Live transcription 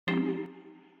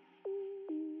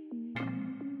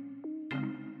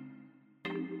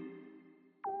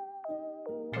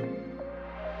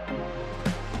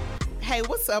Hey,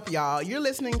 what's up, y'all? You're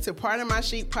listening to Pardon My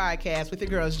Chic podcast with your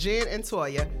girls Jen and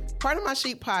Toya. Pardon My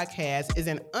Chic podcast is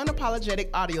an unapologetic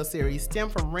audio series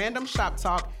stemmed from random shop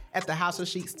talk at the House of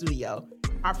Chic studio.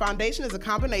 Our foundation is a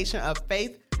combination of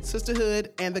faith,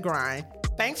 sisterhood, and the grind.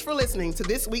 Thanks for listening to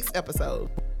this week's episode.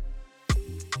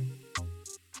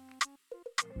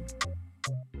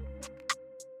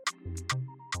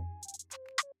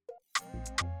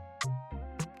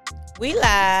 We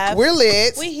live. We're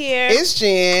lit. We here. It's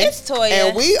Jen. It's Toya.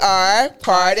 And we are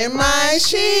Pardon My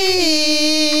Chic.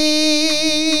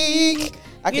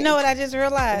 You know what I just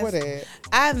realized? What is?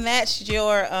 I matched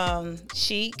your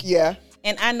chic. Yeah.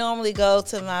 And I normally go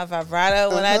to my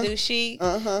vibrato when I do chic.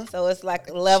 So it's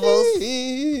like levels.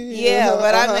 Yeah,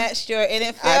 but I matched your, and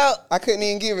it felt. I couldn't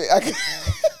even give it.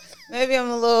 Maybe I'm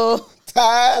a little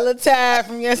tired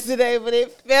from yesterday, but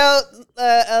it felt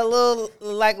a little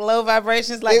like low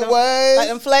vibrations, like like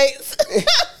them plates.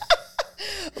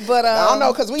 But I don't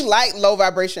know, because we like low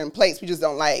vibration plates. We just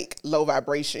don't like low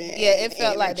vibration. Yeah, it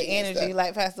felt like the energy.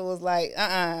 Like Pastor was like,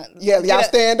 Yeah, y'all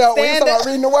stand up. When you start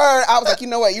reading the word, I was like, you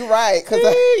know what? You're right. You're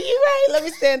right. Let me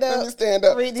stand up.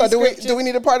 So do we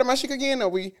need a part of my chic again, or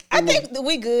we? I think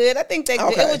we good. I think they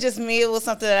good. It was just me. It was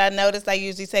something that I noticed. I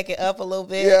usually take it up a little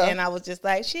bit, and I was just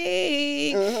like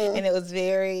chic, and it was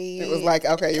very. It was like,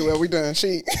 okay, well, we done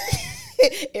chic.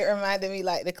 It reminded me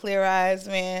like the Clear Eyes,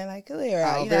 man. Like Clear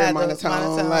Eyes. Very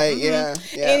monotone. Like, yeah.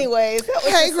 Anyways, that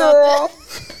was hey, girl.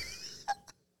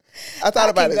 I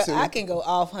thought about it too. I can go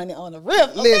off, honey, on the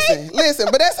riff. Okay? Listen,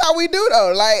 but that's how we do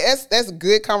though. Like that's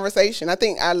good conversation. I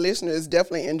think our listeners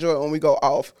definitely enjoy it when we go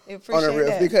off on the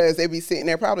riff because they be sitting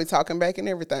there probably talking back and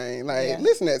everything. Like,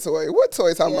 listen to that Toy. What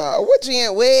Toy talking about? What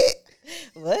Jen wet?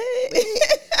 Wet.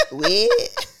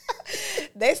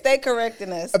 They stay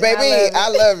correcting us. Baby, I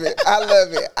love it.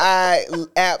 I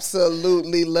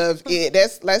absolutely love it.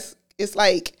 It's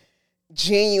like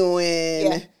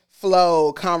genuine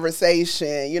flow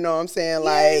conversation. You know what I'm saying?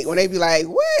 Like when they be like,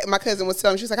 what? My cousin was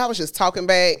telling me, she's like, I was just talking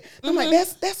back. I'm like,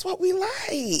 that's what we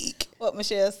like. What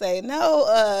Michelle say?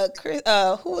 No, Chris,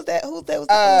 who was that? Who was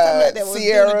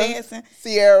Sierra. Doing the dancing?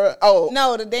 Sierra. Oh.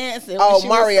 No, the dancing. Oh,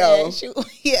 Mario. She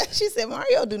said,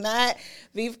 Mario, do not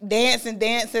be dancing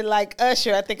like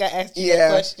Usher. I think I asked you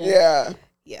that question. Yeah.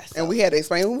 Yes. And we had to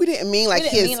explain. We didn't mean like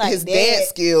his dance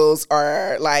skills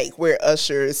are like where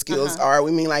Usher's skills are.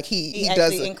 We mean like he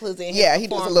does includes it in his he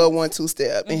does a little 1-2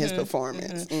 step in his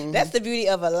performance. That's the beauty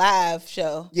of a live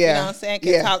show. Yeah. You know what I'm saying?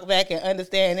 Can talk back and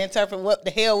understand and interpret what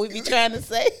the hell we be trying to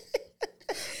say.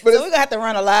 But so we're gonna have to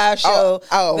run a live show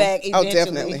back eventually. Oh,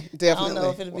 definitely. I don't know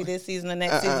if it'll be this season or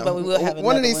next season, but we will have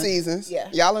one of these seasons. Yeah.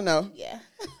 Y'all will know. Yeah.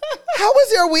 How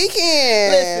was your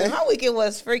weekend? Listen, my weekend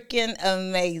was freaking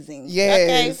amazing.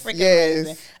 Yes. Okay,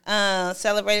 freaking amazing.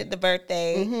 Celebrated the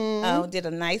birthday. Did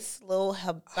a nice little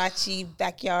hibachi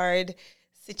backyard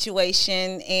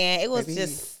situation, and it was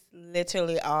just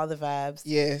literally all the vibes.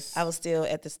 Yes. I was still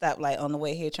at the stoplight on the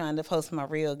way here trying to get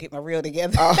my reel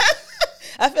together.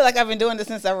 I feel like I've been doing this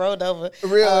since I rolled over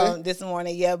this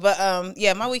morning. Yeah, but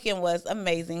my weekend was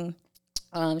amazing.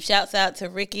 Shouts out to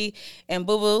Ricky and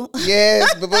Boo Boo.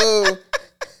 Yes, Boo Boo.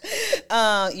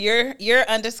 You're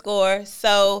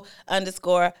 _so_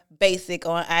 basic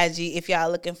on IG if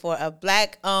y'all looking for a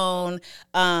black-owned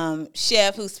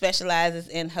chef who specializes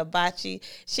in hibachi.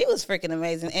 She was freaking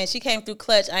amazing, and she came through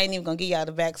clutch. I ain't even gonna give y'all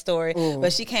the backstory,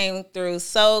 but she came through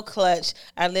so clutch.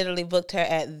 I literally booked her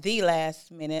at the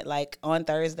last minute, like on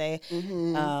Thursday.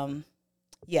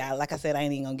 Yeah, like I said, I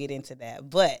ain't even gonna get into that,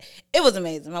 but it was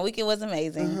amazing. My weekend was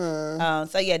amazing.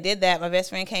 Did that. My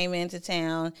best friend came into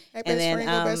town,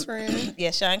 best friend. Yeah,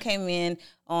 Sean came in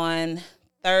on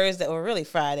Thursday, or really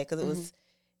Friday, because it was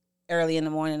early in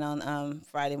the morning on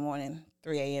Friday morning,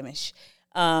 3 a.m. ish,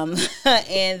 and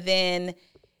then.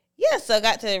 Yeah, so I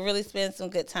got to really spend some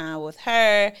good time with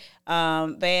her.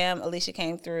 Alicia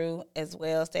came through as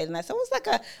well, stayed the night. So it was like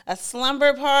a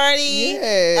slumber party,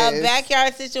 a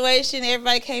backyard situation.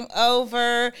 Everybody came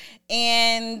over,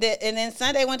 and then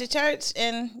Sunday went to church,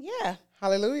 and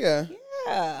hallelujah.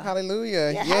 Yeah.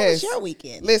 Hallelujah. Yeah, yes. How was your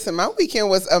weekend? Listen, my weekend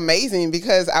was amazing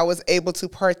because I was able to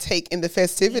partake in the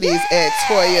festivities at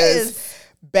Toya's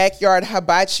backyard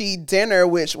hibachi dinner,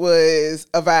 which was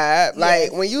a vibe.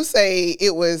 Like when you say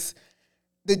it was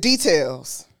the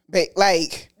details,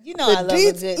 like I love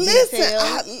a good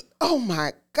detail. Oh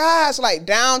my gosh, like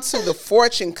down to the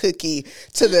fortune cookie,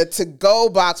 to the to-go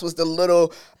box was the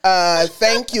little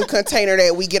thank you container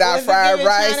that we get our fried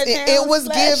rice. It was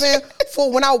given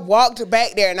for when I walked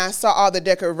back there and I saw all the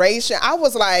decoration. I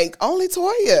was like, only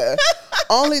Toya.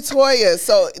 Only Toya.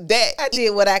 So that I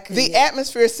did what I could. The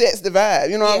atmosphere sets the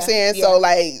vibe. You know what I'm saying? Yeah. So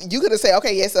like you could have said,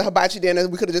 okay, yes, a hibachi dinner.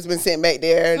 We could have just been sitting back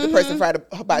there. The person fried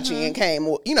a hibachi and came,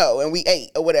 and we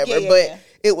ate or whatever. But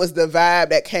it was the vibe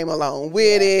that came along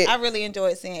with it. I really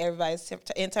enjoyed seeing everybody's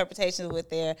interpretations with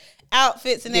their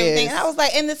outfits and everything. And I was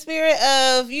like, in the spirit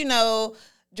of,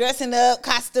 dressing up,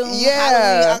 costume,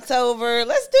 Halloween, October.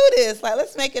 Let's do this. Like,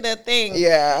 let's make it a thing.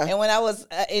 Yeah. And when I was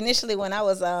initially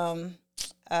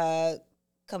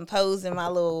composing my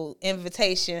little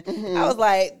invitation, I was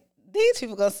like, these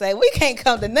people gonna say we can't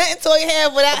come to nothing Toya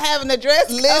have without having a dress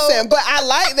code. Listen, but I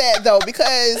like that though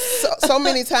because so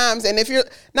many times, and if you're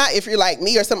like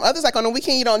me or some others, like on the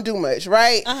weekend you don't do much,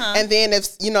 right? And then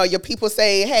if your people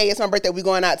say, hey, it's my birthday, we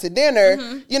going out to dinner,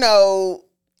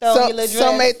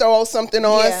 some may throw something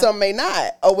on, some may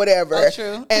not, or whatever. Oh,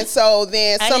 true. And so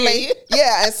then some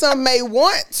and some may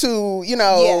want to,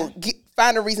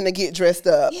 find a reason to get dressed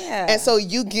up. Yeah. And so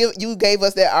you gave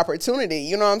us that opportunity,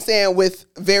 you know what I'm saying, with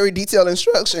very detailed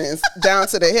instructions down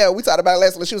to the hair. We talked about it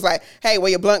last week. She was like, hey,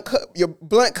 wear your blunt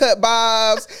cut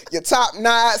bobs, your top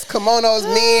knots, kimonos,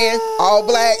 men, all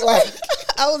black. Like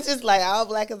I was just like, all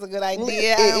black is a good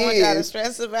idea. I don't want y'all to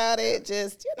stress about it.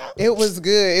 Just, It was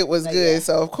good. It was good. Yeah.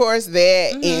 So, of course,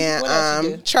 that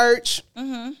and church.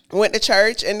 Went to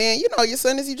church. And then, your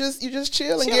Sundays, you just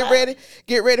chill and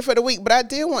get ready for the week. But I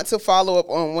did want to follow up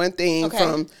on one thing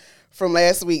from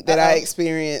last week that I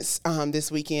experienced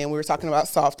this weekend. We were talking about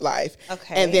soft life.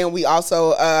 Okay. And then we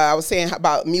also, I was saying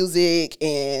about music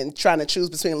and trying to choose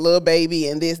between Lil Baby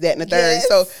and this, that, and the third. Yes.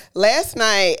 So, last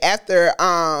night after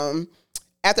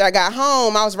I got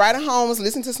home, I was riding home, was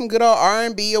listening to some good old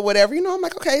R&B or whatever. I'm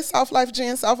like, okay, soft life,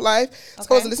 Jen, soft life. Okay.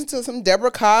 Supposed to listen to some Deborah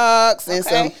Cox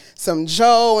and some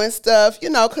Joe and stuff,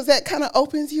 because that kind of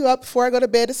opens you up before I go to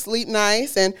bed to sleep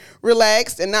nice and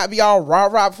relaxed and not be all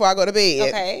rah-rah before I go to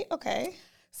bed. Okay.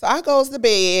 So I goes to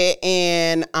bed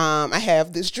and I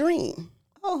have this dream.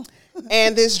 Oh.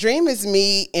 And this dream is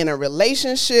me in a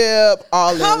relationship,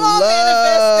 all in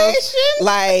love.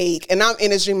 And I'm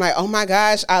in this dream like, oh my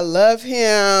gosh, I love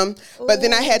him. Ooh. But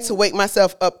then I had to wake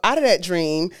myself up out of that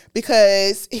dream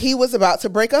because he was about to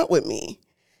break up with me.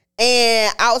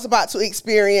 And I was about to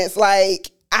experience, I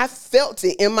felt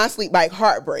it in my sleep,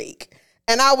 heartbreak.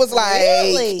 And I was like,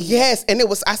 really? Yes. And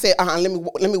I said,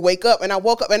 let me wake up. And I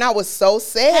woke up and I was so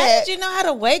sad. How did you know how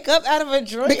to wake up out of a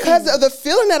dream? Because of the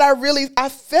feeling that I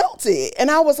felt it.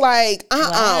 And I was like,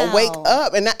 wake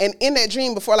up. And in that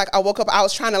dream before I woke up, I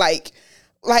was trying to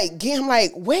get him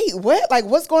wait, what?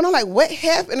 What's going on? What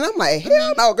happened? And I'm like,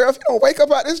 hell no, girl, if you don't wake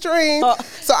up out this dream.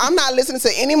 So I'm not listening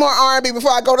to any more R&B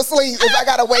before I go to sleep if I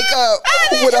got to wake up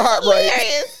with a heartbreak.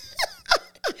 Hilarious.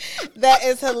 That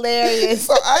is hilarious.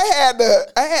 So I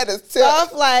had to tell.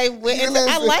 Soft life.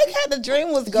 I like how the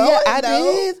dream was going. Yeah,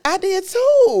 I did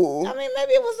too. I mean,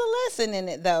 maybe it was a lesson in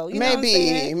it though. Maybe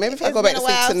if I go back to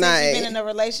sleep tonight. You've been in a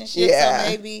relationship, so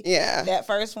maybe that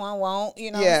first one won't.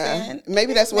 You know what I'm saying?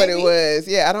 Maybe that's what it was.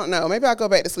 Yeah, I don't know. Maybe I'll go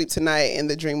back to sleep tonight and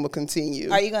the dream will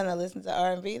continue. Are you gonna listen to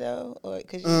R&B though, or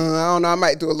because I don't know? I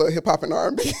might do a little hip hop and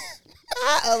R&B.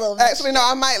 Actually, no,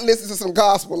 I might listen to some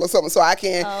gospel or something so I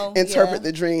can interpret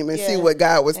the dream and see what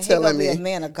God was telling me. He's gonna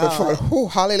be a man of God.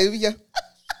 Hallelujah.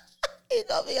 He's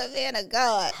gonna be a man of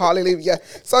God. Hallelujah.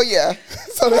 So that's,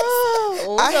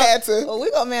 I had to. Well,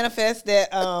 we're gonna manifest that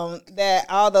that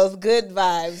all those good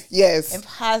vibes. Yes. And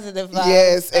positive vibes.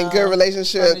 Yes, and good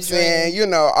relationships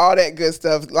and all that good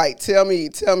stuff. Tell me,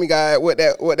 God, what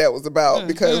that was about.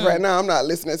 Because right now I'm not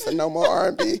listening to no more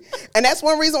R&B. And that's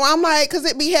one reason why I'm like, because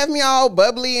it be having me all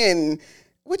bubbly and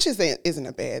which isn't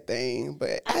a bad thing,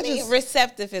 but I mean,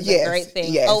 receptive is a great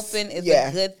thing. Yes, open is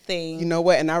a good thing. You know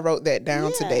what? And I wrote that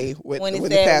down today when he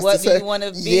said, the pastor "What do you want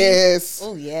to be?" Yes.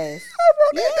 Oh yes. I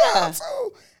wrote that down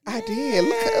too. I did.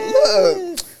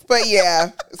 Look. But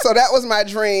so that was my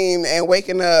dream and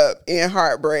waking up in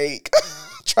heartbreak.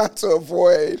 Trying to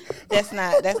avoid. That's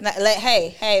not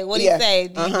hey, what do you say?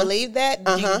 Do you believe that?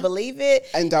 Do you believe it?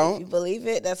 And don't. If you believe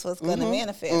it, that's what's gonna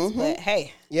manifest. But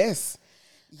hey. Yes.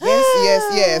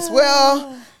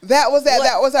 Well, that was that.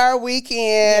 That was our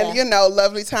weekend.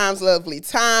 Lovely times.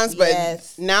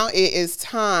 But now it is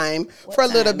time for a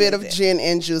little bit of gin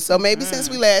and juice. So maybe since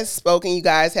we last spoken, you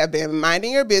guys have been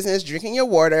minding your business, drinking your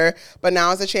water. But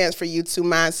now is a chance for you to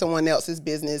mind someone else's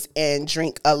business and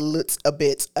drink a little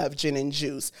bit of gin and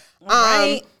juice.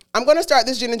 Right. I'm going to start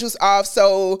this gin and juice off.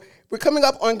 So we're coming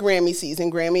up on Grammy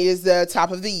season. Grammy is the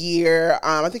top of the year.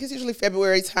 I think it's usually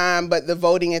February time, but the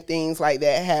voting and things like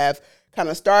that have kind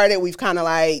of started. We've kind of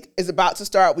it's about to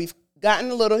start. We've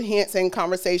gotten a little hints and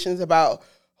conversations about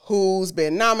who's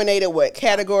been nominated, what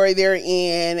category they're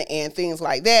in, and things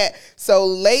like that. So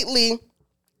lately,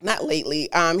 not lately.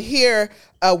 Here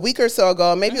a week or so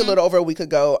ago, maybe a little over a week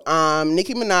ago,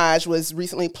 Nicki Minaj was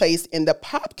recently placed in the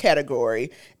pop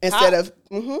category instead of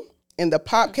in the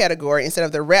pop category instead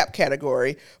of the rap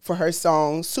category for her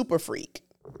song Super Freak.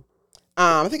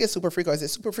 I think it's Super Freak, or is it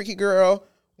Super Freaky Girl?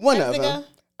 One of them.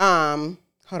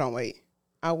 Hold on, wait.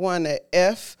 I won a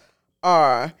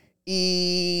FREAK,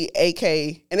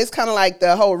 and it's kind of like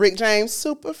the whole Rick James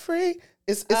Super Freak.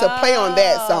 It's a play on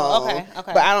that song. Okay.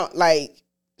 But I don't like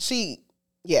she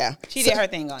did her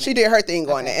thing on it. She did her thing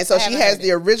on it. And so she has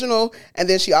the original, and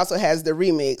then she also has the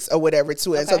remix or whatever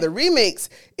to it. And so the remix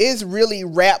is really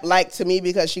rap-like to me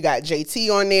because she got JT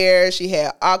on there. She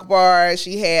had Akbar.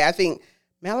 She had, I think,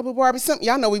 Malibu Barbie.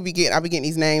 Y'all know I be getting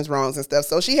these names wrong and stuff.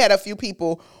 So she had a few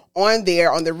people on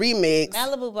there on the remix.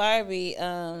 Malibu Barbie,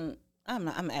 I'm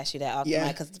gonna ask you that off the mic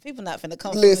because the people not finna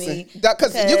come Listen, for me.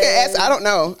 Because you can ask. I don't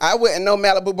know. I wouldn't know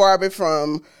Malibu Barbie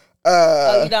from.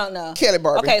 You don't know Kelly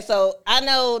Barbie. Okay, so I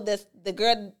know the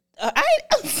girl.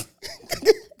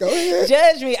 Go ahead.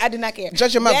 Judge me. I do not care.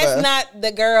 Judge your mother. That's not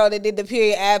the girl that did the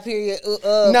period.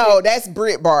 No, that's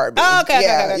Brit Barbie. Oh, okay.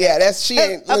 Yeah, that's she.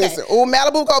 Ain't listen. Oh,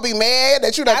 Malibu gonna be mad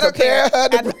that you don't compare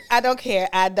her. I don't care.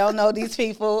 I don't know these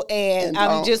people, and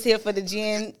I'm just here for the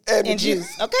gin and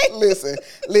juice. Okay.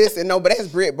 Listen. No, but that's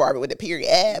Brit Barbie with the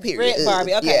period. Brit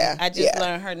Barbie. Okay. Yeah, I just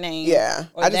learned her name. Yeah,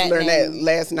 I just learned that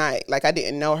last night. Like I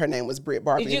didn't know her name was Brit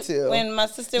Barbie until when my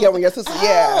sister. Yeah, when your sister.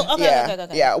 Okay.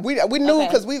 Yeah, we knew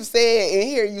because we've said in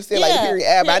here you said like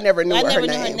period. But I never knew her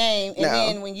name. And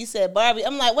then when you said Barbie,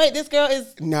 I'm like, wait, this girl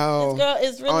is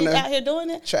really out here doing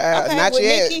it? Child, okay, not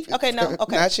yet. Nicki? Okay, no,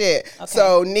 okay. Not yet. Okay.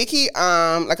 So Nicki,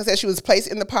 like I said, she was placed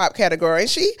in the pop category, and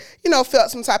she, felt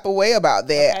some type of way about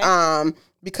that. Okay.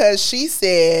 Because she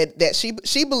said that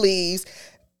she believes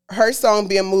her song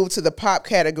being moved to the pop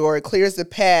category clears the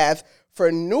path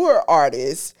for newer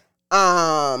artists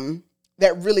that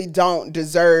really don't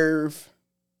deserve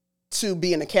to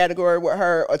be in a category with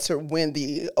her or to win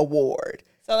the award.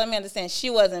 So let me understand. She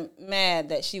wasn't mad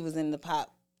that she was in the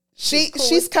pop. She's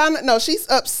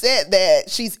upset that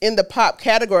she's in the pop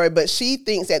category, but she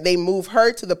thinks that they move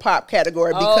her to the pop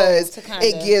category because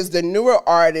it gives the newer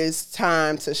artists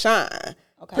time to shine,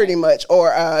 pretty much, or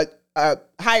a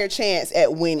higher chance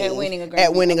at winning a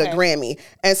Grammy.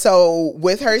 And so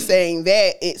with her saying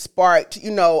that, it sparked,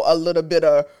 a little bit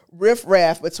of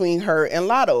riffraff between her and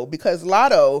Lotto, because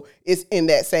Lotto is in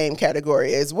that same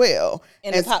category as well.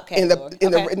 In the pop category.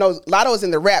 Lotto is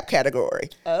in the rap category.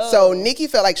 Oh. So Nicki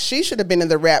felt like she should have been in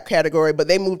the rap category, but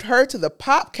they moved her to the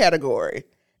pop category.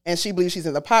 And she believes she's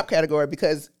in the pop category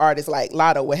because artists like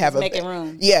Lotto would have making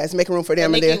room. Yeah, it's making room for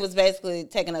them. So Nicki was basically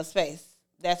taking up space.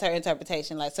 That's her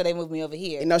interpretation. Like, so they moved me over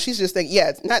here. She's just thinking,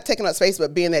 it's not taking up space,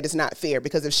 but being that it's not fair,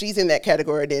 because if she's in that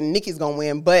category, then Nicki's going to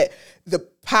win. But the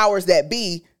powers that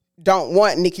be don't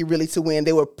want Nicki really to win.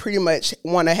 They would pretty much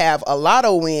want to have a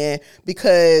Lotto win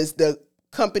because the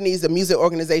companies, the music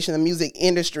organization, the music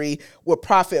industry will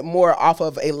profit more off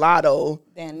of a Lotto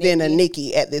than a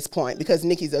Nicki at this point, because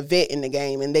Nicki's a vet in the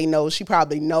game, and they know she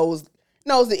probably knows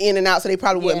the in and out, so they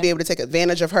probably wouldn't be able to take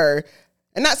advantage of her.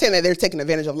 And not saying that they're taking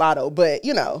advantage of Lotto, but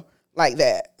like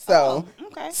that. So,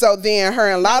 so then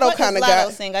her and Lotto kind of got.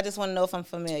 Lotto sing? I just want to know if I'm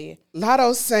familiar.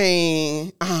 Lotto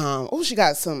sang. She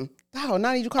got some. Oh,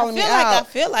 now you calling me out. I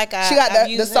feel like she got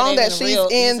the song that she's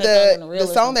in the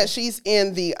song that she's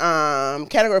in the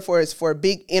category for is for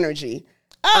Big Energy.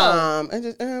 Oh.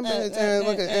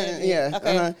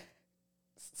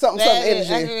 Something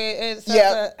energy. I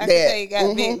can say you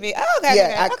got big. Oh,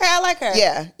 okay. I like her.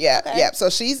 Yeah. So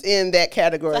she's in that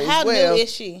category as well. How new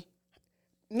is she?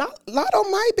 Lotto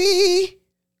might be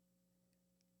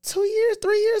 2 years,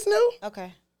 3 years new.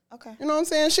 Okay. You know what I'm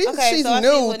saying? She's so new. I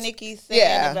see what Nicki's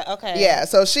saying. Yeah,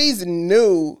 so she's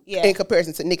new in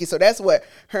comparison to Nicki. So that's what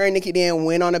her and Nicki then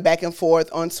went on a back and forth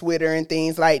on Twitter and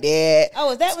things like that.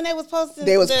 Oh, is that when they was posting?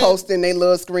 They was posting their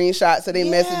little screenshots of their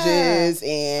messages.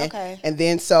 And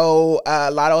then so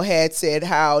Lotto had said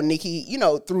how Nicki,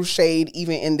 threw shade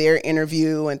even in their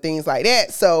interview and things like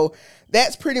that. So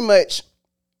that's pretty much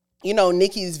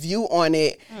Nicki's view on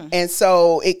it. And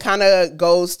so it kind of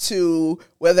goes to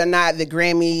whether or not the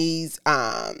Grammys,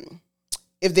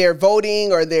 if they're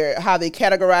voting or how they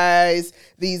categorize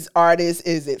these artists,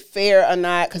 is it fair or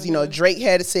not? Because, Drake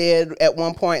had said at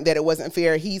one point that it wasn't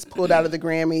fair. He's pulled out of the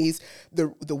Grammys.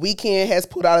 The Weeknd has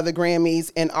pulled out of the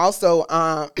Grammys. And also,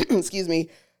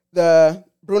 the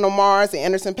Bruno Mars and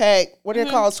Anderson .Paak, what are they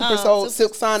called? Super Soul,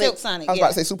 Silk Sonic. Silk Sonic, I was about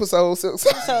to say Super Soul, Silk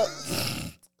Sonic.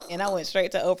 And I went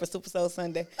straight to Oprah Super Soul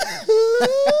Sunday.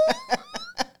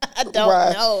 I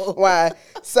don't know. Why?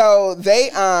 So they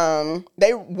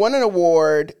won an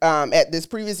award at this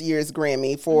previous year's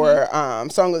Grammy for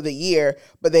Song of the Year,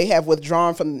 but they have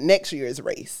withdrawn from next year's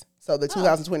race. So the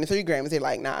 2023 Grammys, they're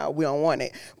like, nah, we don't want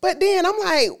it. But then I'm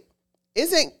like,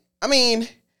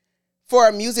 for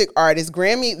a music artist,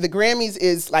 the Grammys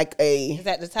is like Is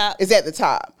at the top? Is at the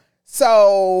top.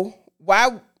 So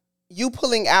why you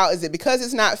pulling out? Is it because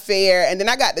it's not fair? And then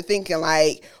I got to thinking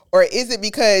like, or is it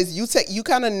because you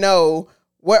kind of know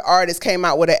what artist came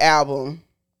out with an album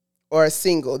or a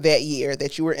single that year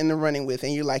that you were in the running with,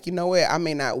 and you're like, you know what, I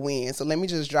may not win, so let me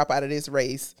just drop out of this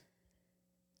race.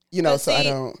 I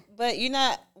don't. But you're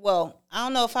not. Well, I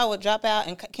don't know if I would drop out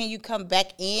and can you come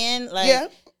back in? Like, yeah,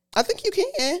 I think you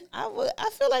can. I would. I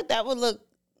feel like that would look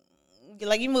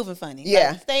like you're moving funny.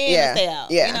 Yeah, like, stay in and stay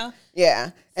out. Yeah, you know.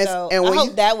 Yeah. And I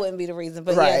hope that wouldn't be the reason,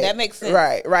 but yeah, that makes sense.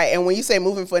 Right. And when you say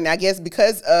moving funny, I guess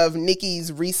because of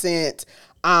Nicki's recent,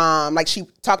 like she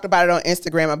talked about it on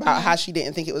Instagram about how she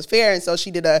didn't think it was fair, and so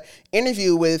she did a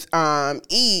interview with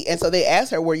E, and so they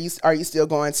asked her, "Are you still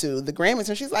going to the Grammys?"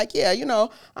 And she's like, "Yeah, I'm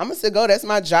gonna still go. That's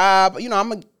my job.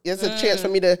 It's a chance for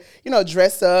me to,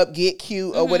 dress up, get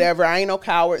cute or whatever. I ain't no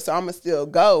coward, so I'm gonna still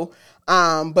go."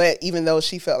 But even though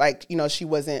she felt like, she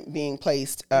wasn't being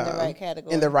placed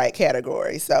in the right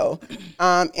category. So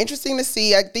interesting to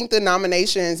see. I think the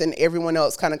nominations and everyone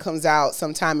else kind of comes out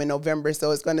sometime in November.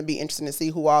 So it's going to be interesting to see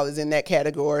who all is in that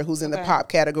category, who's in the pop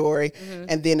category.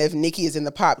 And then if Nicki is in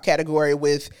the pop category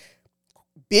with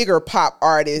bigger pop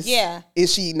artists,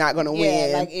 is she not going to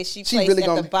win? Like is she placed really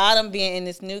at the bottom, being in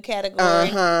this new category,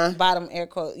 bottom air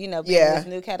quote, being in this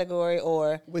new category,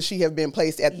 or would she have been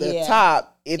placed at the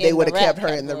top if they would have kept her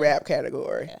in the rap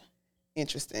category? Yeah.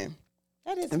 Interesting.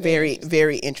 That is very,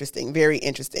 very interesting. Very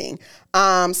interesting.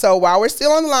 So while we're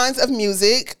still on the lines of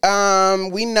music,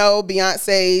 we know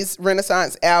Beyonce's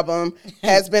Renaissance album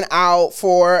has been out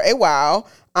for a while.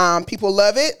 People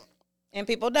love it. And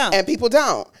people don't.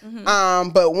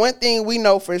 But one thing we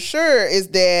know for sure is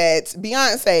that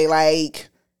Beyonce, like,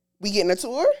 we getting a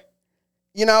tour,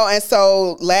 and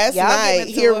so last night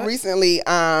here recently,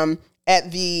 they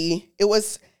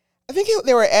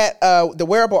were at the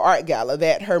Wearable Art Gala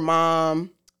that her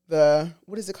mom,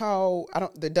 what is it called?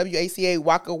 The WACA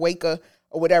Waka Waka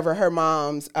or whatever, her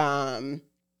mom's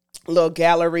little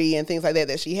gallery and things like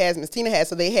that she has, Miss Tina has.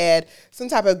 So they had some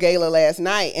type of gala last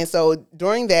night. And so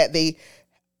during that, they,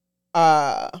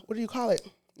 what do you call it?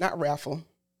 Not raffle.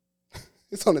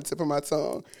 It's on the tip of my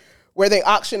tongue. Where they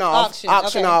auction off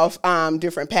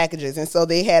different packages. And so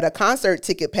they had a concert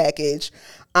ticket package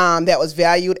that was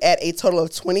valued at a total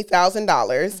of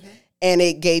 $20,000. And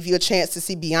it gave you a chance to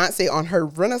see Beyonce on her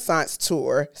Renaissance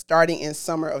tour starting in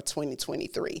summer of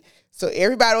 2023. So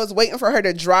everybody was waiting for her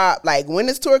to drop, like, when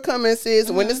is tour coming, sis?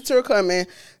 When is tour coming?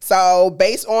 So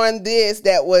based on this,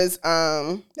 that's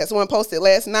one posted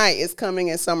last night, it's coming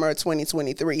in summer of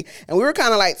 2023. And we were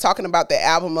kind of like talking about the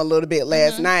album a little bit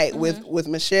last night with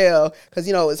Michelle, because,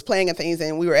 it was playing and things,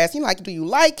 and we were asking, like, do you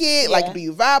like it? Yeah. Like, do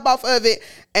you vibe off of it?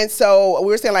 And so we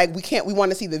were saying, like, we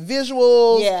want to see the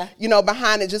visuals,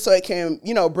 behind it, just so it can,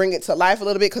 bring it to life a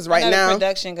little bit, because right now. The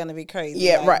production going to be crazy.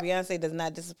 Yeah, right. Beyonce does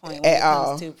not disappoint when it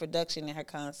comes to production in her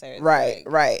concerts.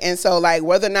 Right. And so, like,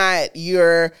 whether or not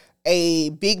you're a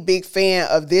big fan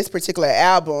of this particular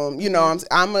album,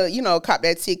 I'm a, cop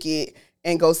that ticket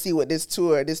and go see what this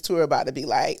tour about to be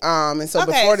like. And so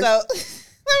before this. So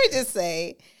let me just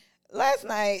say, last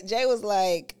night, Jay was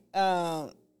like,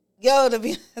 to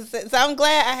be so I'm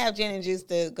glad I have gin and juice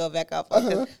to go back off of,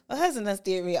 because my husband done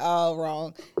steered me all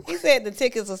wrong. He said the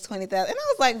tickets was $20,000, and I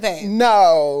was like, babe.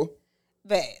 No.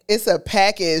 Babe. It's a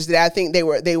package that I think they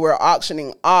were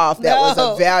auctioning off that was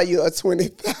a value of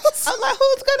 $20,000. I'm like,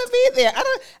 who's gonna be there?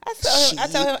 I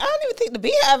told him I don't even think the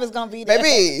Beehive is gonna be there.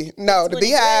 Maybe no, the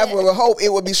Beehive will hope it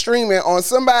will be streaming on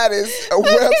somebody's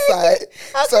website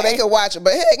so they can watch it.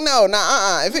 But heck no,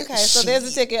 so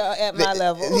there's a ticket at my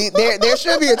level. There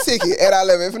should be a ticket at our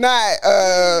level. If not,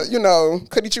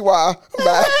 konnichiwa.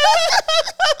 Bye.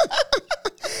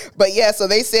 But yeah, so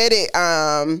they said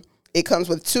it. It comes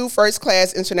with 2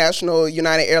 first-class international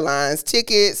United Airlines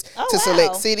tickets to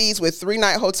select cities with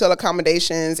 3-night hotel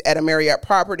accommodations at a Marriott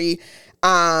property.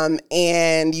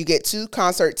 And you get 2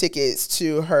 concert tickets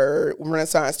to her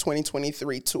Renaissance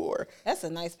 2023 tour. That's a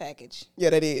nice package.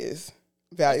 Yeah, that is.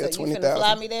 Value of $20,000. You finna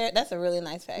fly me there? That's a really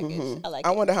nice package. I like it.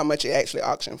 I wonder how much it actually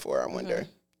auctioned for. I wonder.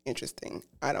 Interesting.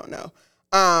 I don't know.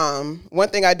 One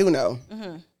thing I do know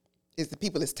is the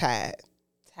people is tired.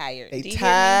 They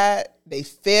tired. They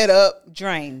fed up.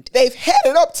 Drained. They've had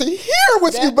it up to here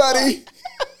with you, buddy.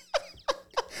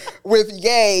 With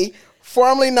Ye,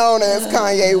 formerly known as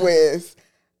Kanye West.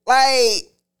 Like,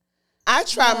 I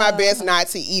try my best not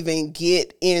to even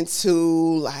get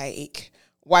into like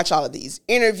watch all of these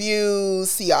interviews,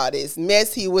 see all this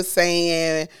mess he was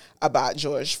saying about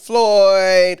George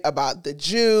Floyd, about the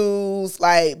Jews,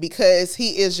 like, because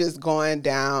he is just going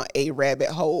down a rabbit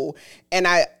hole. And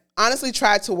I honestly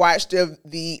tried to watch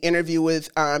the interview with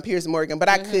Piers Morgan, but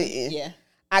I couldn't. Yeah.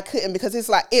 I couldn't because it's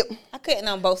like it. I couldn't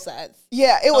on both sides.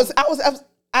 Yeah, it was.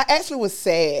 I actually was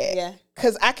sad. Yeah.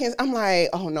 Because I'm like,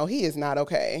 oh no, he is not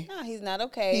okay. No, he's not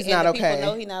okay. He's not okay. People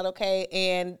know he's not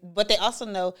okay, but they also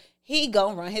know he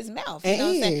gonna run his mouth. You know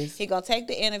what I'm saying? He gonna take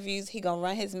the interviews. He gonna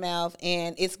run his mouth,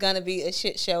 and it's gonna be a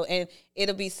shit show, and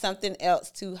it'll be something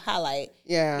else to highlight.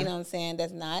 Yeah. You know what I'm saying?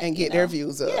 That's not and get their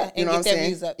views up. Yeah, you know get what their I'm saying?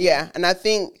 views up. Yeah, and I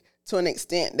think to an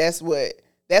extent that's what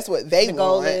they want.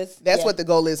 Goal is. That's what the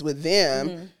goal is with them.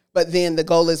 Mm-hmm. But then the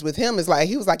goal is with him is like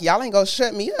he was like, y'all ain't gonna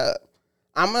shut me up.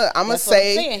 I'm gonna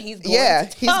say, he's gonna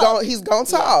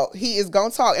talk. He is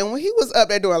gonna talk. And when he was up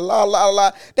there doing la la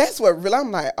la, that's what really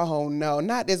I'm like, oh no,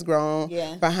 not this grown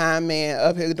behind man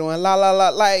up here doing la la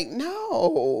la. Like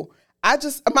no,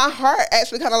 my heart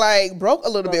actually kind of like broke a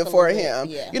little bit for him.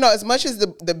 Yeah. You know, as much as the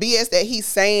BS that he's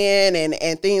saying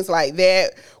and things like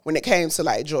that when it came to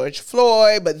like George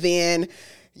Floyd, but then.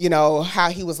 You know, how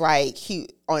he was like,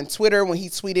 on Twitter when he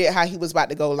tweeted how he was about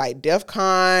to go like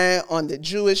DEFCON on the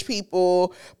Jewish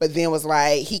people, but then was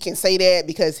like, he can say that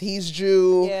because he's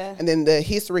Jew. Yeah. And then the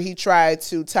history he tried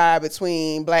to tie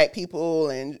between black people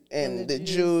and the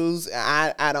Jews.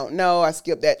 I don't know. I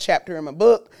skipped that chapter in my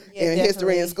book in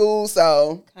history in school.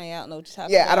 So I don't know what you're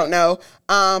talking about. I don't know.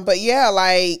 But yeah,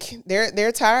 like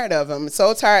they're tired of him.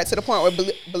 So tired to the point where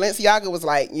Balenciaga was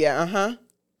like, yeah,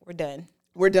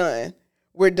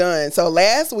 We're done. So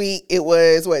last week it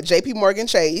was JP Morgan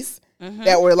Chase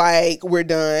that were like, we're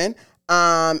done.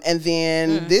 And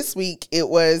then this week it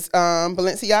was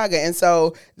Balenciaga. And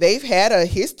so they've had a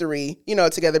history, you know,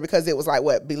 together because it was like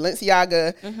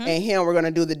Balenciaga and him were going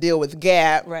to do the deal with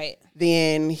Gap. Right.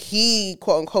 Then he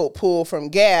quote unquote pulled from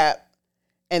Gap.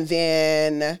 And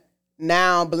then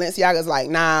now Balenciaga's like,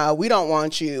 nah, we don't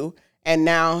want you. And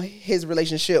now his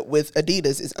relationship with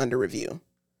Adidas is under review.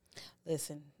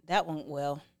 Listen. That one,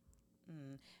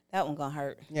 that one gonna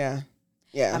hurt. Yeah.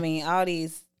 I mean, all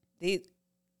these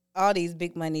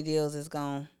big money deals is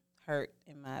gonna hurt,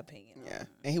 in my opinion. Yeah,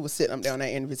 and he was sitting up there on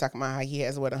that interview talking about how he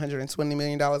has $120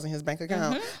 million in his bank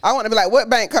account. I want to be like, what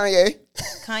bank, Kanye?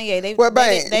 What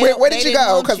bank? Where did you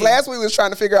go? Because last week we was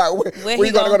trying to figure out where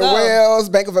you gonna go to Wells,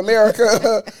 Bank of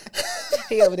America.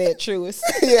 He over there at Truist.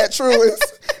 Yeah,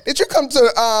 Truist. Did you come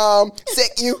to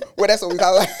SecU? Well, that's what we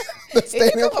call it. The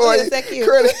State Employee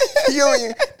Credit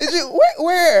Union. Did you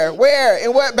where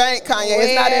in what bank, Kanye?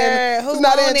 It's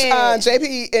not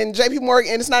in JP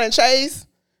Morgan, and it's not in Chase.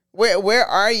 Where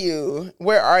are you?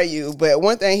 But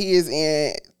one thing he is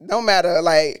in, no matter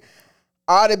like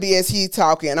all the BS he's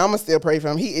talking, I'm gonna still pray for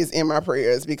him. He is in my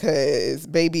prayers because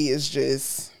baby is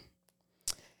just.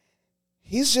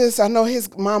 He's just. I know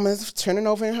his mama's turning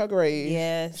over in her grave.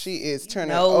 Yes, she is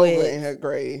turning over in her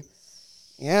grave.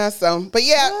 Yeah, so, but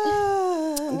yeah,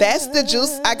 that's the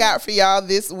juice I got for y'all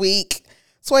this week.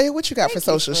 Toya, what you got for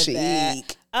Social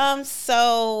Chic?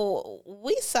 So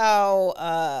we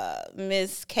saw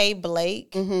Miss K.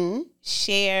 Blake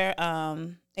share,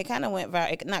 it kind of went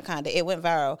viral, it went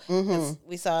viral.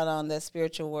 We saw it on the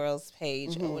Spiritual Worlds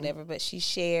page or whatever, but she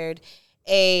shared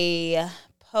a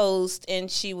post and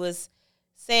she was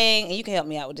saying, and you can help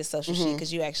me out with this social sheet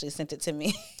because you actually sent it to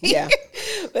me. Yeah.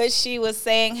 But she was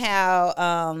saying how,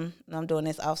 I'm doing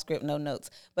this off script, no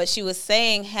notes, but she was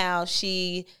saying how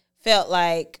she felt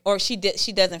like, or she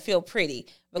doesn't feel pretty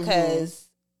because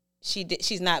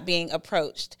she's not being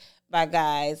approached by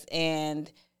guys,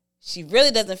 and she really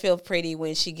doesn't feel pretty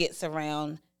when she gets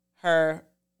around her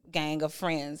gang of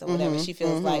friends or whatever. She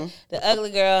feels like the ugly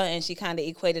girl, and she kind of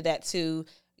equated that to,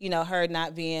 you know, her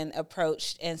not being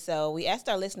approached. And so we asked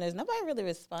our listeners, nobody really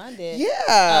responded to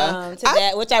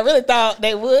that, which I really thought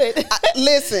they would.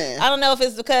 Listen. I don't know if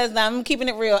it's because, I'm keeping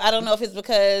it real, I don't know if it's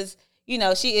because, you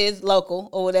know, she is local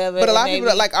or whatever. But a lot of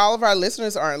people, like all of our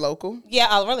listeners aren't local. Yeah,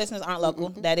 all of our listeners aren't local.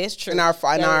 That is true. And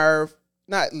our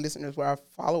not listeners, but our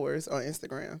followers on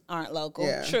Instagram aren't local.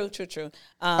 Yeah. True.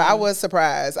 But I was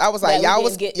surprised. I was like, y'all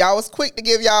was quick to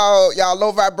give y'all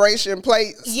low vibration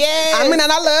plates. Yeah. I mean,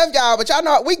 and I love y'all, but y'all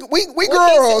know we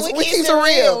girls. We keep it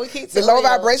real. The low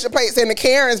vibration plates and the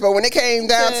Karens, but when it came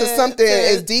down to something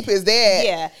as deep as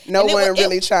that, no one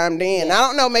really chimed in. Yeah. I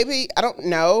don't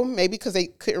know, maybe because they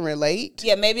couldn't relate.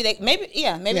 Yeah, maybe they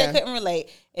couldn't relate.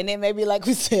 And then maybe, like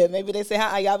we said, maybe they say,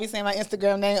 y'all be saying my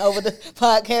Instagram name over the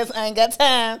podcast. I ain't got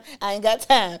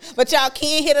time. But y'all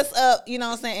can hit us up, you know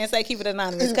what I'm saying, and say keep it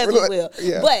anonymous, because we will.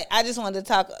 Yeah. But I just wanted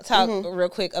to talk real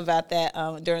quick about that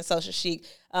during Social Chic,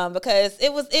 because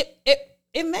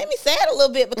it made me sad a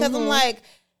little bit, because I'm like,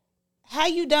 how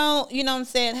you don't, you know what I'm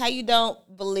saying, how you don't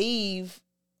believe,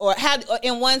 or how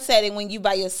in one setting when you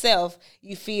by yourself,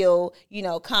 you feel, you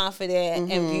know,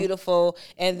 confident and beautiful.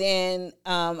 And then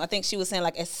I think she was saying,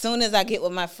 like, as soon as I get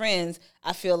with my friends,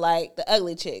 I feel like the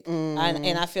ugly chick. And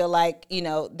I feel like, you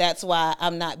know, that's why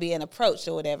I'm not being approached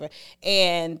or whatever.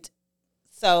 And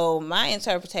so my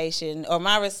interpretation or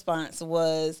my response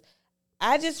was,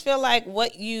 I just feel like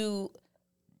what you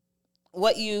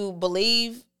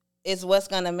believe is what's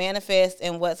going to manifest,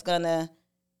 and what's going to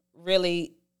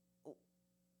really,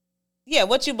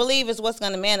 what you believe is what's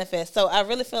going to manifest. So I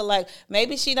really feel like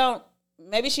maybe she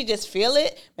just feel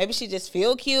it. Maybe she just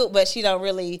feel cute, but she don't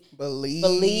really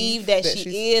believe that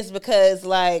she is, because,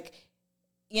 like,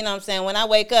 you know what I'm saying, when I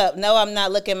wake up, no, I'm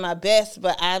not looking my best,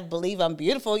 but I believe I'm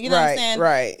beautiful. You know what I'm saying?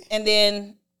 Right. And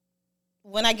then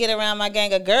when I get around my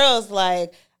gang of girls,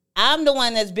 like, I'm the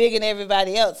one that's bigging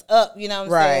everybody else up. You know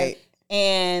what I'm saying?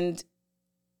 And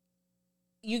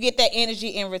you get that energy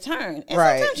in return. And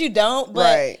sometimes you don't,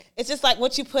 but it's just like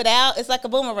what you put out, it's like a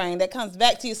boomerang that comes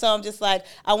back to you. So I'm just like,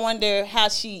 I wonder how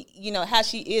she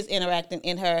is interacting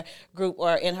in her group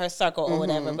or in her circle or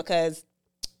whatever, because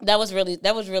that was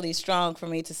really strong for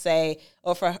me to say,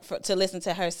 or for to listen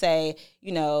to her say,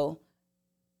 you know,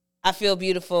 I feel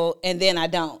beautiful and then I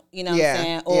don't, you know what I'm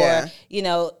saying? Or, you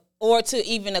know, or to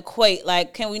even equate,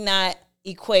 like, can we not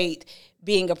equate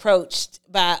being approached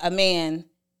by a man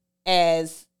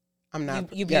as I'm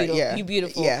not you beautiful, you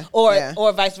beautiful,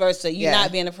 or vice versa. You're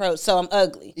not being approached, so I'm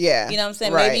ugly. You know what I'm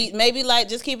saying? Maybe like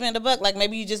just keeping it a buck. Like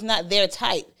maybe you're just not their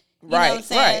type. You know what I'm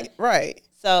saying? Right.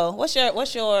 So what's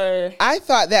your? I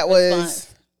thought that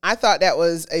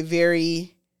was a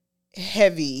very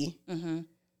heavy. And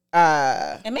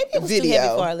maybe it was video. Too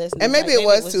heavy for our listeners. And maybe it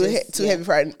was too heavy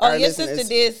for our listeners. Oh, your sister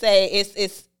did say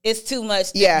it's too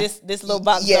much. This little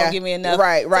box don't give me enough.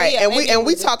 Right. So, and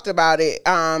we talked about it.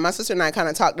 My sister and I kind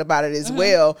of talked about it as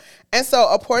well. And so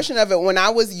a portion of it, when I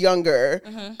was younger,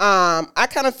 I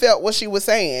kind of felt what she was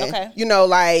saying. Okay. You know,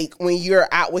 like when you're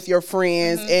out with your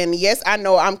friends, and yes, I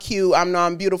know I'm cute, I know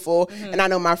I'm beautiful, and I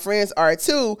know my friends are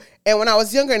too. And when I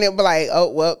was younger, and it'd be like, oh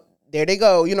well, there they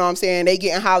go. You know what I'm saying? They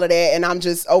getting hollered at and I'm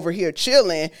just over here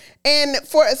chilling. And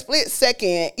for a split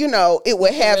second, you know, it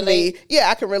would have me. Yeah,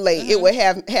 I can relate. It would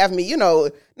have me, you know,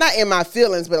 not in my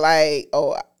feelings, but like,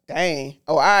 oh, dang.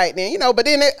 Oh, all right then, you know, but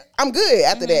then I'm good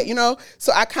after that, you know?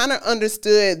 So I kind of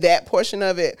understood that portion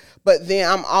of it. But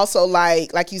then I'm also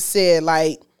like you said,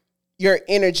 like your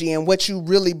energy and what you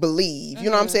really believe, you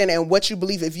know what I'm saying? And what you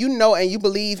believe. If you know and you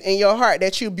believe in your heart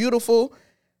that you're beautiful,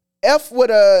 F with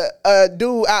a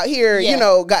dude out here, you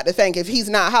know, got to think if he's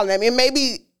not hollering at me. And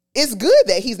maybe it's good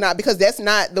that he's not, because that's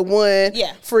not the one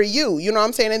for you. You know what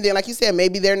I'm saying? And then, like you said,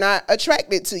 maybe they're not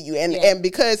attracted to you. And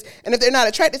if they're not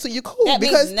attracted to you, cool. That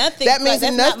means nothing. That means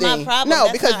nothing. Not my problem. No,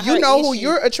 that's because you know who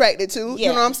you're attracted to. You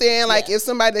know what I'm saying? Like if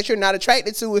somebody that you're not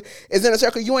attracted to is in a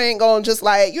circle, you ain't going to just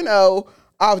like, you know,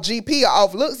 off GP or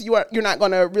off looks, you're not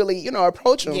going to really, you know,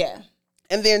 approach them. Yeah.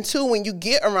 And then, too, when you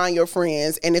get around your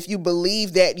friends, and if you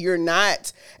believe that you're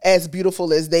not as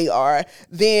beautiful as they are,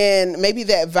 then maybe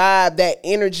that vibe, that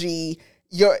energy,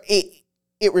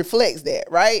 it reflects that,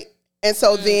 right? And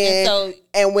so then,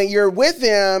 and when you're with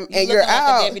them and you're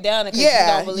out, you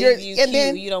don't believe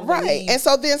you don't believe. And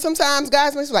so then sometimes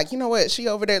guys may be like, you know what, she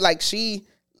over there, like she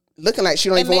looking like she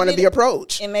don't even want to be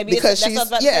approached. And maybe because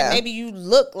maybe you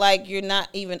look like you're not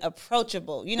even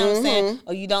approachable. You know what I'm saying?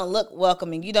 Or you don't look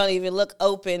welcoming. You don't even look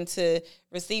open to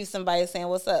receive somebody saying,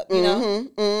 what's up? You know?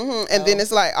 And then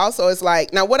it's like, also it's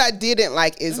like, now what I didn't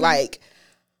like is like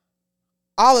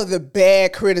all of the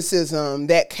bad criticism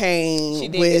that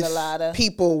came with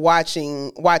people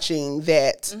watching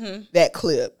that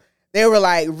clip. They were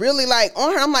like really like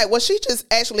on her. I'm like, well, she just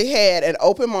actually had an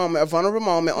open moment, a vulnerable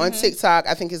moment on TikTok.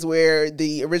 I think is where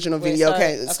the original video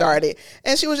started.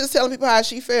 And she was just telling people how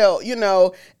she felt, you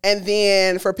know. And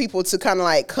then for people to kind of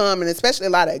like come, and especially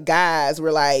a lot of guys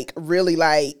were like really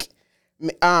like, you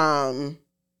know.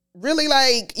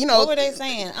 What were they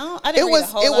saying? I didn't read a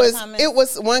whole lot of comments. It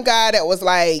was one guy that was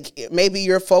like, maybe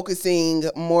you're focusing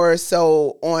more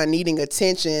so on needing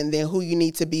attention than who you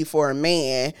need to be for a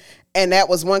man. And that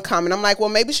was one comment. I'm like, well,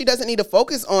 maybe she doesn't need to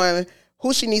focus on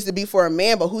who she needs to be for a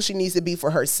man, but who she needs to be for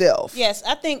herself. Yes,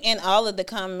 I think in all of the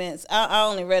comments, I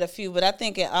only read a few, but I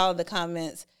think in all of the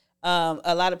comments,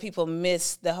 a lot of people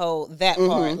missed the whole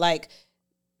part. Like,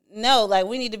 no, like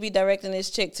we need to be directing this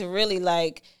chick to really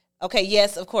like, okay,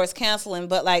 yes, of course, counseling,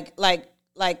 but like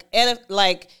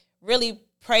really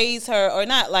praise her, or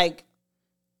not like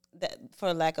that,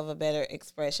 for lack of a better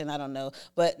expression, I don't know,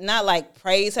 but not like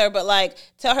praise her, but like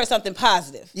tell her something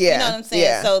positive. Yeah. You know what I'm saying?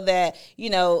 Yeah. So that,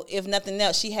 you know, if nothing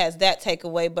else, she has that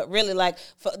takeaway. But really, like,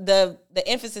 for the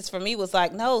emphasis for me was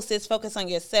like, no, sis, focus on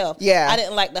yourself. Yeah. I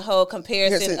didn't like the whole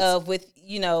comparison of with,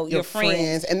 you know, your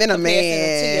friends. And then a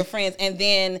man. To your friends. And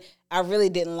then I really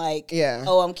didn't like,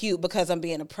 oh, I'm cute because I'm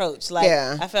being approached. Like,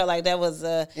 I felt like that was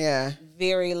a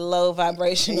very low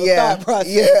vibrational thought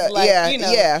process.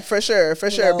 Like, for sure.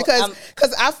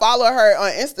 Because I follow her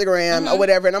on Instagram or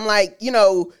whatever, and I'm like, you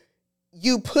know,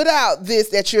 you put out this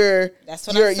that you're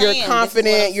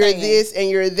confident, you're this and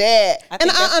you're that, and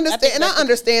I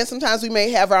understand. Sometimes we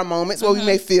may have our moments where we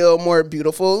may feel more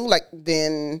beautiful, like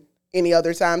than any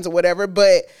other times or whatever,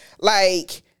 but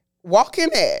like, walk in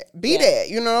that, be that,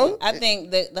 you know. I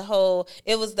think that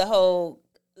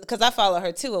because I follow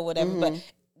her too or whatever, but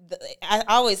I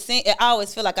always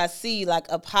feel like I see like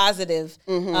a positive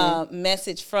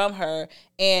message from her,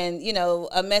 and you know,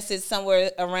 a message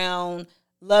somewhere around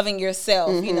loving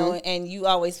yourself, you know, and you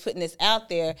always putting this out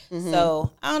there.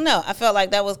 So I don't know. I felt like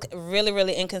that was really,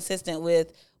 really inconsistent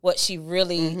with what she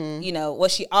really, you know, what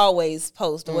she always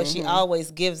posts or what she always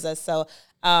gives us. So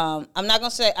I'm not gonna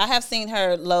say I have seen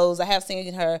her lows. I have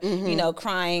seen her, you know,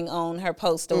 crying on her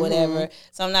post or whatever.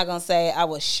 So I'm not gonna say I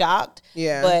was shocked.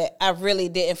 But I really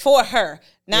didn't, for her.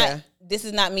 This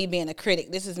is not me being a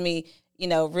critic. This is me, you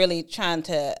know, really trying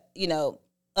to, you know,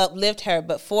 uplift her.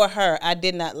 But for her, I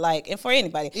did not like, and for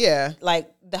anybody,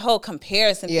 like the whole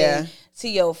comparison thing to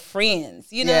your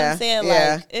friends. You know what I'm saying? Like,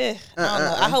 I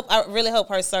don't know. I really hope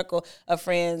her circle of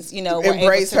friends, you know,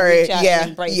 embrace her. And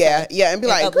embrace her. And be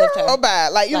like, girl, bye.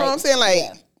 Like, you know what I'm saying?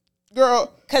 Like,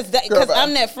 girl, because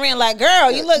I'm that friend. Like,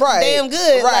 girl, you look damn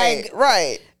good.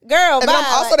 Right. Girl, and bye. I'm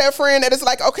also that friend that is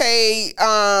like, okay,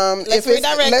 let's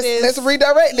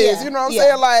redirect this. You know what I'm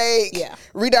saying? Like,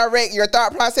 redirect your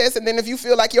thought process, and then if you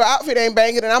feel like your outfit ain't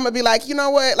banging, then I'm gonna be like, you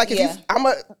know what? Like, I'm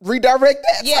gonna redirect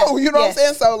that too. You know what I'm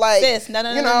saying? So like,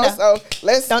 so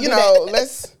let's,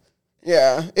 let's.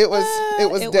 It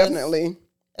was definitely.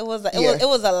 It was a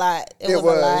lot. It was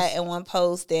a lot in one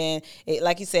post, and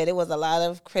like you said, it was a lot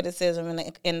of criticism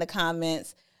in the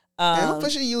comments. And hopefully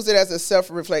she used it as a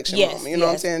self-reflection moment, you know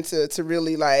what I'm saying, to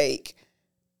really like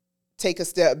take a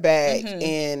step back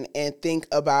and think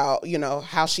about, you know,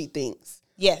 how she thinks.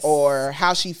 Yes. Or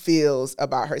how she feels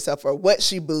about herself, or what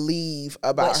she believes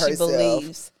about herself. What she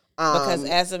believes. Because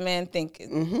as a man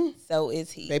thinking, so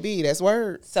is he. Baby, that's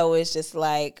word. So it's just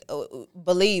like,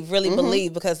 believe, really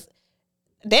believe, because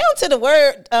down to the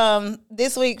word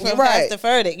this week from Pastor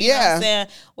Furtick. You know what I'm saying?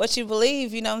 What you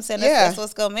believe, you know what I'm saying? That's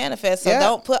what's going to manifest. So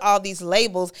don't put all these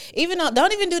labels.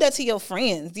 Don't even do that to your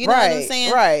friends. You know what I'm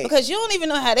saying? Right. Because you don't even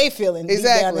know how they feeling deep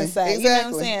down inside. You know what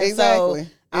I'm saying? Exactly.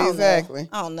 So,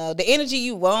 I don't know. The energy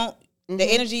you want, the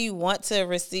energy you want to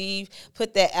receive,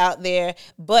 put that out there.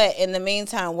 But in the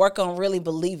meantime, work on really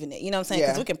believing it. You know what I'm saying?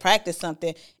 Because we can practice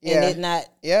something and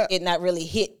it not really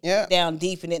hit down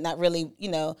deep, and it not really, you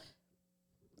know,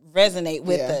 resonate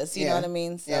with us. You know what I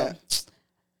mean? So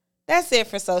that's it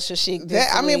for Social Chic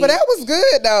this week. But that was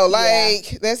good though.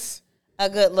 Like that's a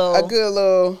good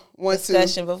little one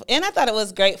discussion. And I thought it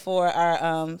was great for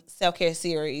our self-care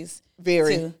series.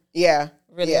 Very too.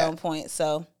 Really on point.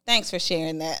 So thanks for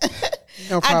sharing that.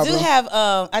 No problem. I do have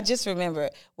I just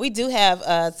remembered, we do have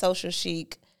a Social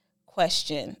Chic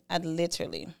question.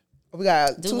 We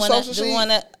got two Social Chic.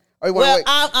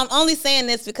 I'm only saying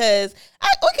this because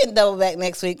we can double back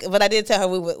next week. But I did tell her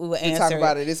we would answer. Talk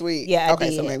about it this week. Yeah,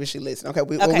 okay. So maybe she listened. Okay,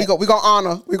 we gonna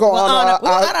honor. We gonna honor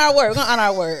our word. We're gonna honor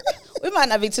our word. We might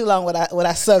not be too long with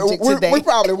our subject today. We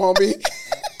probably won't be.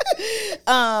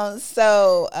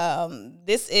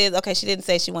 This is okay. She didn't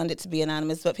say she wanted it to be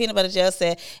anonymous, but Peanut Butter Gel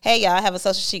said, "Hey y'all, I have a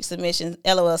Social Chic submission.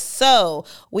 LOL. So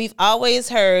we've always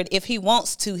heard if he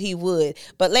wants to, he would,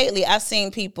 but lately I've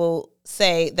seen people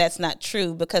say that's not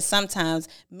true because sometimes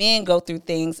men go through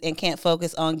things and can't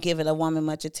focus on giving a woman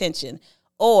much attention,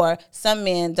 or some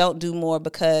men don't do more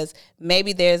because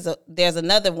maybe there's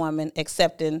another woman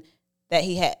accepting what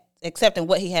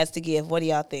he has to give. What do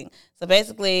y'all think?" So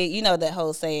basically, you know that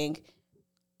whole saying,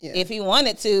 if he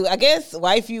wanted to, I guess,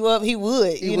 wife you up, he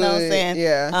would. You know what I'm saying?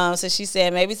 Yeah. So she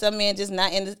said maybe some men just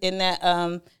not in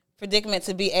that predicament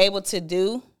to be able to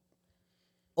do,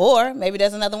 or maybe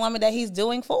there's another woman that he's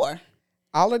doing for.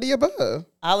 All of the above.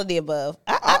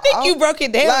 I think you broke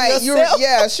it down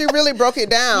yourself. She really broke it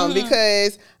down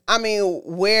because, I mean,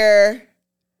 where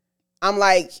I'm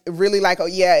like, really like, oh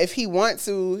yeah, if he wants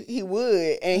to, he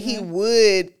would. And he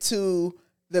would to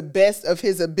the best of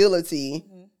his ability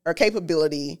or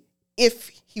capability if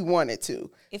he wanted to.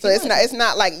 So it's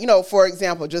not like, for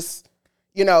example, just,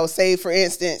 say for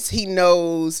instance, he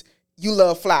knows you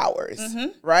love flowers,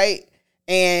 right?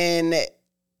 And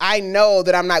I know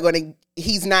that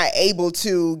he's not able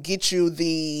to get you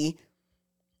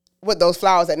those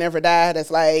flowers that never die,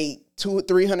 that's like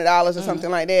 $200-$300 or something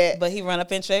like that. But he run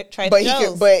up in Trader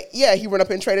Joe's. He run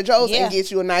up in Trader Joe's and get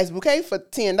you a nice bouquet for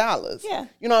 $10. Yeah.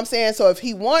 You know what I'm saying? So if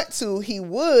he want to, he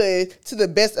would to the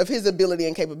best of his ability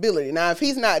and capability. Now, if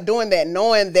he's not doing that,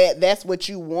 knowing that that's what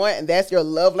you want and that's your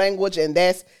love language and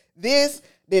that's this,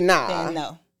 then nah.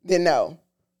 Then no.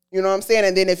 You know what I'm saying?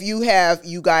 And then if you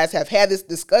guys have had this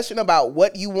discussion about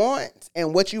what you want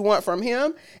and what you want from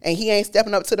him and he ain't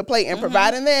stepping up to the plate and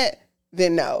providing that,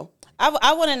 then no.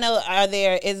 I want to know,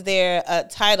 is there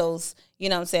titles,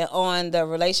 on the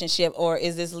relationship, or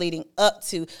is this leading up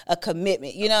to a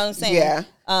commitment? You know what I'm saying? Yeah.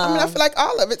 I feel like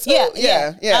all of it too.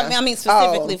 Yeah. I mean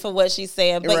specifically for what she's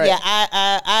saying. But right.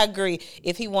 I agree.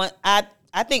 If he I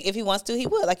think if he wants to, he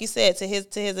would. Like you said, to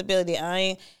his ability. I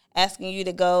ain't asking you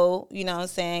to go, you know what I'm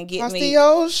saying, get Cross me the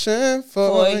ocean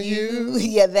for you.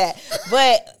 Yeah, that.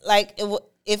 But like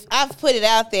if I've put it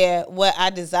out there what I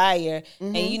desire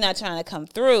and you're not trying to come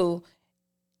through,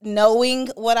 knowing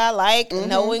what I like,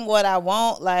 knowing what I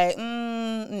want, like,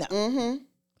 no.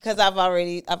 Because I've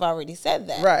already said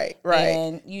that. Right.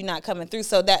 And you're not coming through.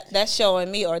 So that's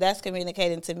showing me, or that's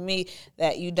communicating to me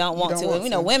that you don't want to. And we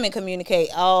know women communicate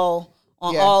on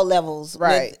all levels.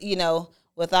 Right.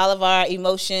 With all of our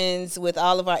emotions, with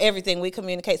all of our everything, we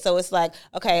communicate. So it's like,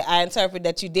 okay, I interpret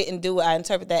that you didn't do it. I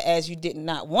interpret that as you did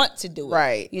not want to do it.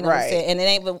 Right. You know what I'm saying? And it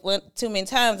ain't but too many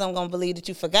times I'm going to believe that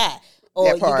you forgot.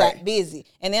 Or you got busy.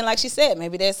 And then, like she said,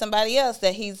 maybe there's somebody else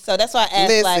that so that's why I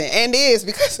asked, and it is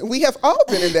because we have all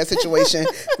been in that situation.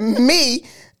 Me,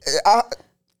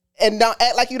 and don't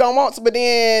act like you don't want to, but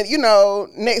then,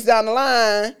 next down the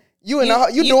line, you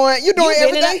doing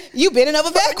everything. You bending over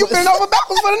backwards. You bending over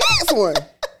backwards for the next one.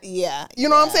 Yeah. You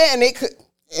know what I'm saying?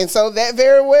 And so that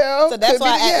very well. So that's why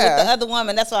I asked with the other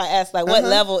woman. That's why I asked, like, what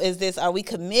level is this? Are we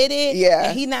committed? Yeah.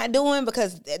 And he not doing,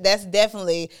 because that's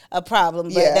definitely a problem.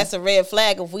 But that's a red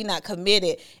flag if we not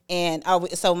committed. And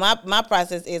so my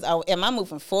process is, am I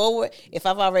moving forward? If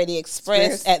I've already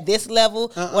expressed at this level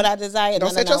what I desire, don't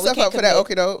set yourself up for that.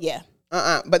 Okay, doke. Yeah.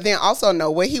 But then also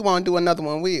know what he want to do, another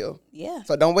one will. Yeah.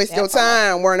 So don't waste your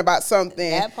time worrying about something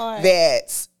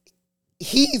that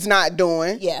he's not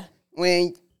doing. Yeah.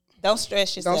 When. Don't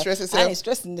stress yourself. Don't stress yourself. I ain't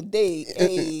stressing today.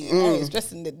 Hey, I ain't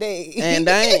stressing today. And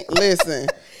I ain't. Listen,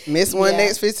 miss one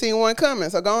next 15 one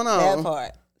coming. So going on. That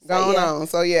part. Going on.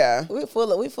 So yeah. We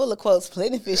full of quotes.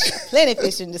 Plenty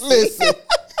fishing to see. Listen.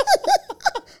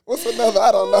 What's another?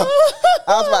 I don't know.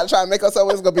 I was about to try to make us so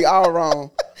it's gonna be all wrong.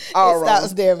 All wrong.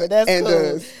 Stops there, but that's and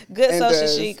cool. Good social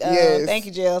chic. Yes. Thank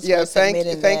you, Jill. Thank you for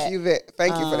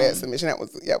that submission. That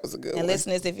was a good one. And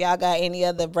listeners, if y'all got any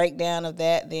other breakdown of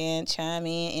that, then chime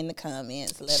in the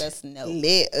comments. Let us know.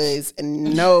 Let us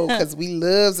know, because we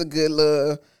loves a good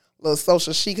little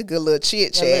social chic, a good little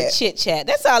chit chat. A little chit chat.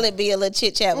 That's all it be. A little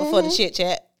chit chat before the chit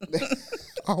chat.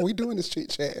 All we doing is chit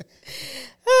chat.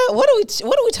 What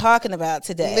are we talking about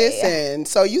today? Listen,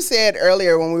 so you said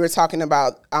earlier when we were talking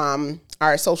about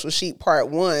our social sheet part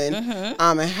 1,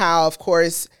 and how, of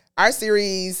course, our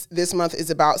series this month is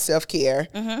about self-care.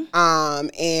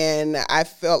 And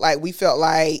we felt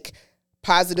like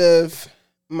positive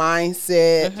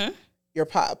mindset, your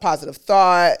positive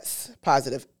thoughts,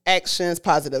 positive actions,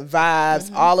 positive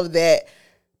vibes, all of that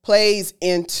plays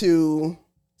into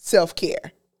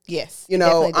self-care. Yes,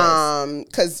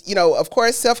 because, of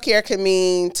course, self-care can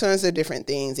mean tons of different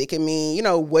things. It can mean,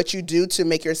 what you do to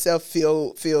make yourself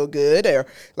feel good, or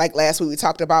like last week we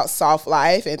talked about soft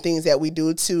life and things that we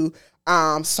do to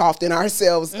soften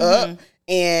ourselves up.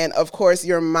 And of course,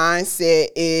 your mindset,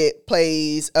 it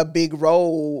plays a big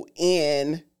role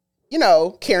in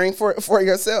caring for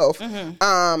yourself.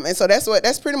 And so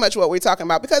that's pretty much what we're talking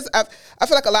about, because I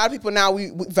feel like a lot of people now, we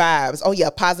vibes. Oh yeah,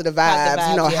 positive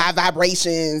vibes, high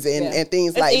vibrations and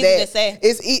things like that.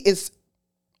 It's easy to say.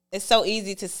 It's so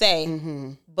easy to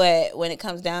say, but when it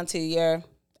comes down to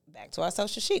back to our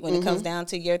social sheet, when it comes down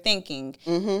to your thinking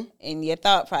and your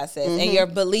thought process and your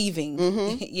believing,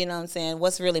 you know what I'm saying,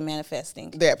 what's really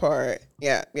manifesting. That part.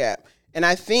 Yeah. And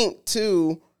I think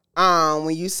too,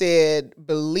 when you said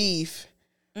belief,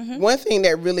 one thing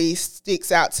that really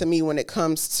sticks out to me when it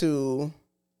comes to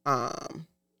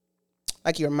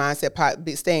like your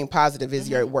mindset, staying positive, is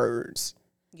your words,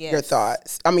 your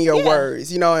thoughts. I mean, your words,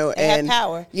 they have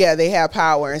power. Yeah, they have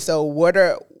power. And so what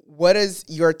what is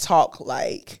your talk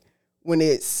like when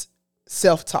it's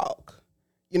self-talk?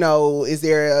 You know, is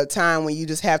there a time when you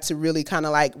just have to really kind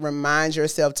of like remind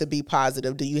yourself to be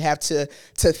positive? Do you have to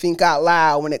think out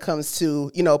loud when it comes to,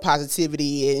 you know,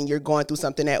 positivity, and you're going through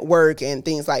something at work and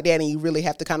things like that, and you really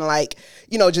have to kind of like,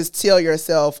 you know, just tell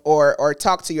yourself or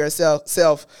talk to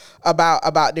yourself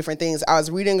about different things? I was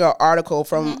reading an article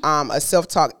from a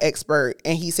self-talk expert,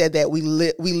 and he said that we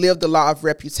live the law of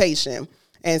reputation,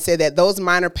 and said that those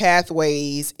minor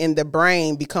pathways in the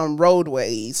brain become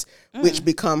roadways, which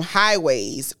become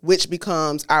highways, which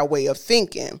becomes our way of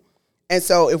thinking. And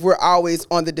so if we're always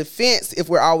on the defense, if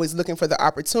we're always looking for the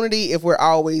opportunity, if we're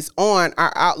always on,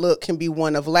 our outlook can be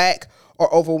one of lack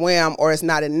or overwhelm, or it's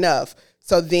not enough.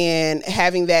 So then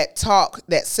having that talk,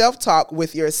 that self-talk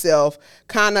with yourself,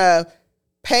 kind of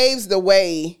paves the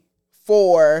way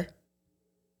for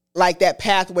like that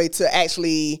pathway to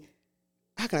actually,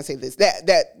 how can I say this?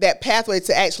 That pathway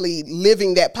to actually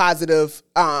living that positive,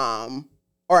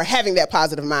 or having that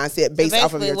positive mindset based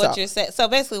off of your talk. So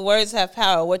basically, words have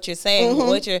power. What you're saying,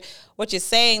 what you're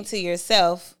saying to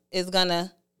yourself is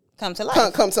gonna come to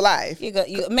life. Come to life. You're gonna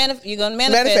manifest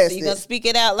it. You're gonna speak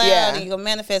it out loud, and you're gonna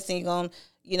manifest, and you're gonna,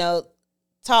 you know,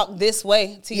 talk this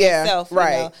way to yourself.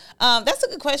 Right. You know? That's a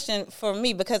good question for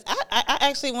me, because I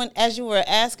actually, when as you were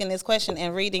asking this question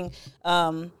and reading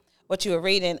what you were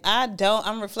reading,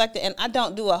 I'm reflecting, and I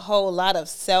don't do a whole lot of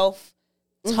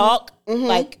self-talk,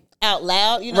 like out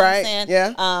loud, you know what I'm saying?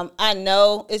 Yeah. I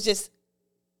know it's just,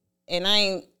 and I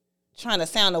ain't trying to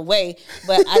sound away,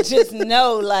 but I just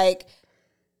know, like,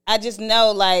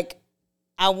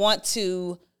 I want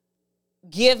to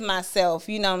give myself,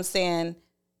 you know what I'm saying,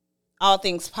 all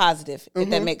things positive, if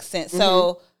that makes sense.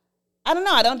 So, I don't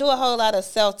know, I don't do a whole lot of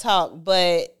self-talk,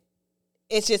 but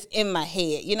it's just in my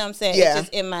head. You know what I'm saying? Yeah. It's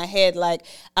just in my head. Like,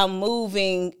 I'm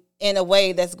moving in a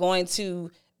way that's going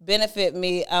to benefit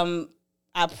me.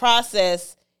 I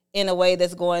process in a way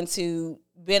that's going to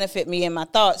benefit me in my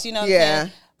thoughts. You know what I'm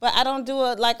saying? But I don't do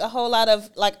a whole lot of,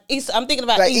 like, Issa. I'm thinking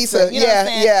about like Issa. You know what I'm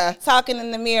saying? Yeah. Talking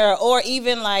in the mirror, or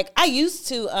even like I used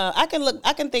to. I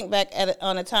can think back at it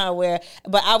on a time where,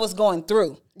 but I was going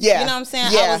through. Yeah. You know what I'm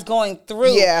saying? Yeah. I was going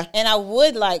through. Yeah. And I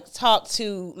would like talk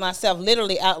to myself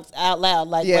literally out loud,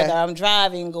 like whether I'm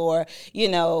driving or, you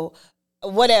know,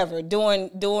 whatever,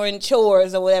 doing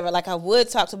chores or whatever. Like, I would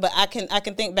talk to, but I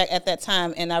can think back at that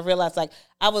time, and I realized, like,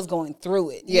 I was going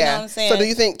through it. You know what I'm saying? So do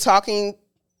you think talking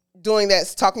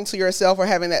to yourself or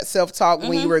having that self-talk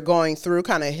when you were going through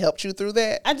kind of helped you through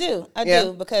that? I do,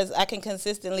 because I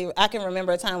can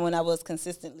remember a time when I was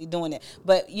consistently doing it.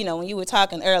 But, you know, when you were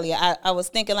talking earlier, I was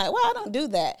thinking like, well, I don't do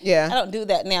that. Yeah. I don't do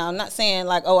that now. I'm not saying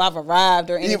like, oh, I've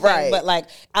arrived or anything, but like,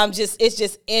 it's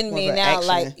just in me now. Action.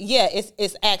 Like,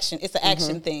 it's action. It's an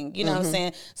action thing. You know what I'm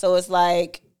saying? So it's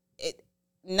like,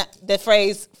 not the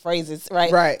phrases,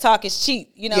 right? Right. Talk is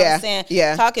cheap. You know what I'm saying?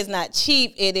 Yeah. Talk is not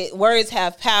cheap. Words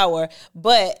have power,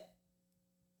 but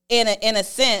in a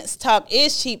sense, talk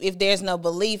is cheap if there's no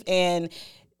belief. And,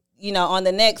 you know, in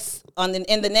the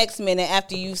next minute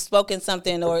after you've spoken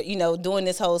something, or, you know, doing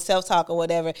this whole self-talk or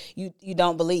whatever, you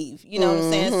don't believe. You know what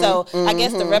I'm saying? So I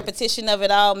guess the repetition of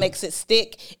it all makes it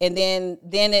stick, and then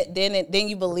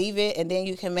you believe it, and then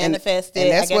you can manifest it. And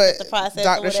that's what the process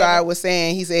Dr. Shah was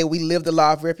saying. He said we live the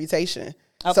law of reputation.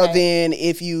 Okay. So then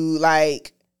if you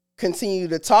like continue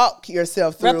to talk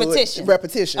yourself through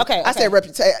repetition. Okay. I said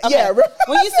reputation. Okay. Yeah.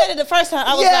 When you said it the first time,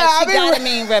 I was like, she gotta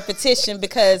mean repetition,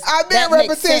 because I meant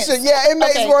repetition. Yeah, it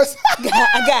makes more sense.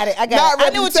 I got it. Not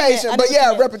reputation, but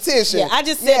repetition. Yeah, I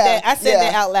just said that. I said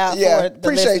that out loud for the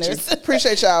listeners.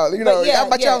 Appreciate y'all. You know, y'all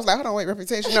was like, hold on, wait,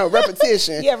 reputation. No,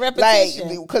 repetition. Repetition.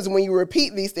 Like, because when you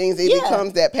repeat these things, it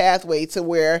becomes that pathway to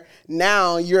where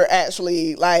now you're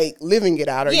actually like living it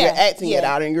out, or you're acting it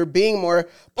out, and you're being more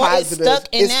positive. It's stuck,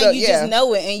 and now you just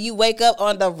know it, and you wake up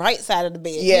on the right side of the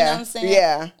bed. You know what I'm saying?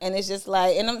 Yeah. And it's just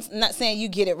like, and I'm not saying you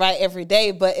get it right every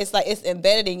day, but it's like it's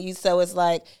embedded in you. So it's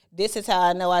like, this is how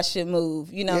I know I should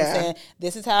move. You know what I'm saying?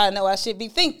 This is how I know I should be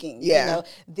thinking. Yeah. You know,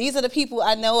 these are the people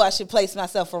I know I should place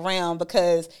myself around,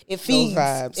 because it feeds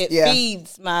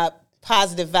feeds my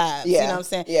positive vibes. You know what I'm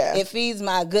saying? Yeah. It feeds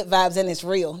my good vibes, and it's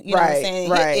real. You know what I'm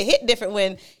saying? It hit different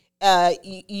when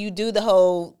you do the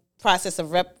whole process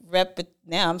of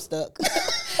now I'm stuck.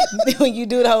 When you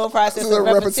do the whole process of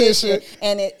repetition,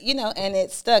 and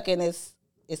it's stuck, and it's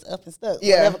up and stuck.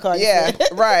 Yeah,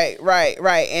 right.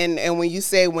 right. And when you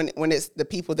say when it's the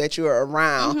people that you're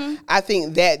around, I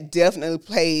think that definitely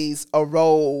plays a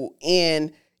role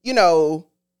in, you know,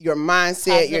 your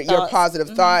mindset, your positive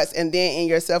thoughts, and then in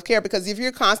your self-care. Because if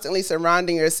you're constantly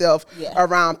surrounding yourself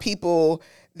around people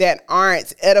that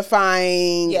aren't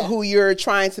edifying Yeah. who you're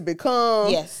trying to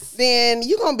become, Yes. then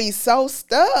you're gonna be so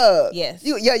stuck. Yes.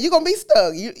 You're gonna be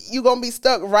stuck. You're gonna be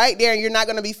stuck right there, and you're not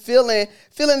gonna be feeling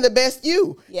the best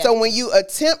you. Yeah. So when you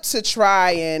attempt to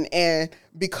try and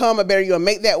become a better you and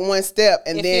make that one step,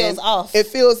 and It then feels off. It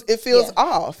feels Yeah.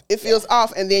 off. It feels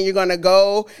off, and then you're gonna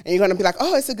go and you're gonna be like,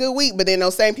 oh, it's a good week, but then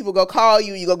those same people go call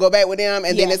you. You go back with them,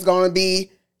 and then Yeah. it's gonna be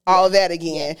all that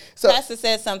again. So Pastor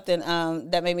said something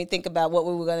that made me think about what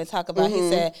we were going to talk about. He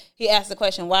said, he asked the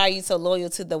question, why are you so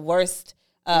loyal to the worst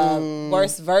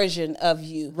version of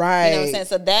you? Right. You know what I'm saying?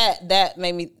 So that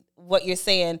made me, what you're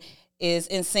saying is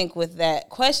in sync with that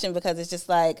question, because it's just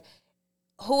like,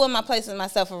 who am I placing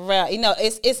myself around? You know,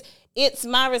 it's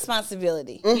my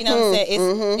responsibility. You know what I'm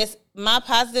saying? It's my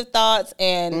positive thoughts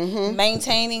and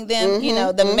maintaining them. You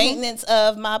know, the maintenance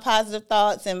of my positive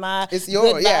thoughts and my It's good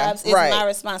your- yeah, vibes is right, my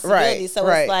responsibility. right, So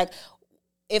right. it's like,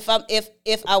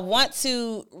 if I want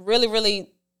to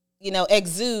really, you know,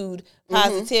 exude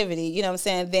positivity, you know what I'm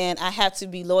saying, then I have to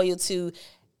be loyal to,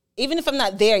 even if I'm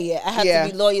not there yet, I have Yeah.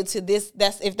 to be loyal to this.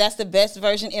 If that's the best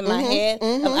version in my head,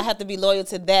 I have to be loyal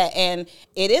to that. And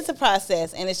it is a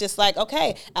process. And it's just like,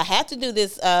 okay, I have to do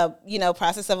this, you know,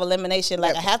 process of elimination.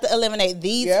 Like I have to eliminate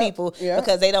these people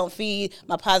because they don't feed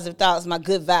my positive thoughts, my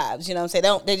good vibes. You know what I'm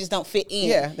saying? They just don't fit in.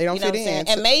 Yeah, they don't you know fit what I'm saying? in.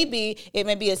 And maybe it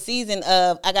may be a season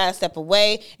of I gotta step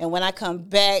away, and when I come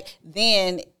back,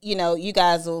 then you know you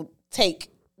guys will take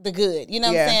the good. You know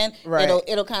what I'm saying? Right.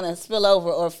 It'll kind of spill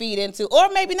over or feed into, or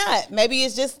maybe not. Maybe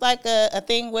it's just like a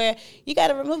thing where you got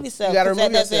to remove yourself. You gotta 'cause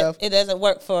remove yourself. It doesn't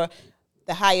work for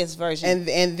the highest version.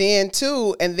 And then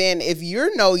if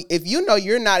you know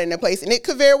you're not in a place, and it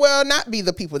could very well not be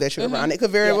the people that you're around. It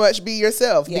could very much be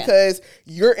yourself because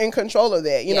you're in control of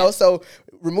that. You know, so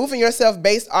removing yourself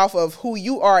based off of who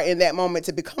you are in that moment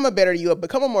to become a better you,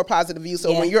 become a more positive you.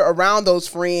 So when you're around those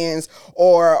friends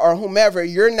or whomever,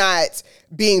 you're not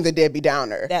being the Debbie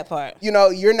Downer. That part. You know,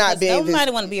 you're not being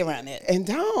nobody want to be around it. And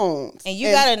don't. And you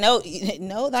gotta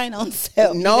know thine own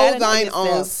self. Know thine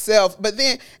own self. But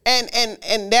then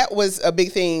and that was a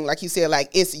big thing, like you said, like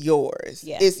it's yours.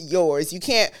 Yeah. It's yours. You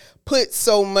can't put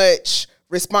so much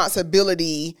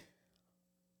responsibility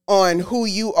on who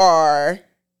you are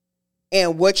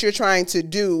and what you're trying to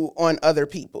do on other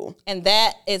people. And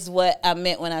that is what I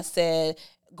meant when I said,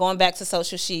 going back to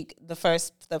Social Chic, the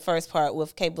first part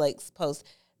with Kay Blake's post.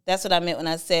 That's what I meant when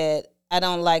I said I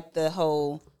don't like the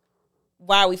whole,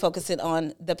 why are we focusing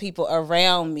on the people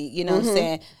around me? You know what I'm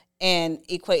saying? And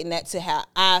equating that to how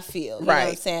I feel. You know what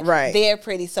I'm saying? Right. They're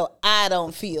pretty, so I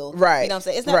don't feel. Right. You know what I'm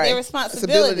saying? It's not their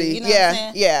responsibility. You know yeah, what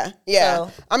I'm saying? Yeah.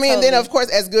 So, I mean, totally. then of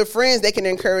course, as good friends, they can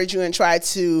encourage you and try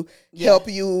to help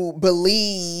you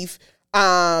believe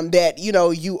that, you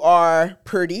know, you are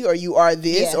pretty or you are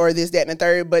this or this, that, and the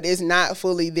third, but it's not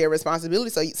fully their responsibility.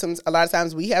 So a lot of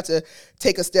times we have to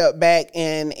take a step back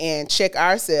and check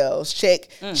ourselves, check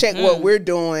what we're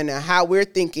doing and how we're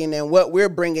thinking and what we're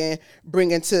bringing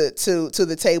to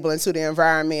the table and to the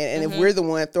environment. And if we're the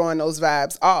one throwing those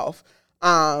vibes off,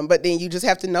 but then you just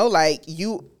have to know, like,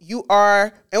 you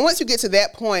are, and once you get to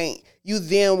that point, you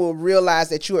then will realize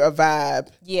that you're a vibe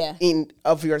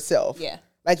of yourself. Yeah.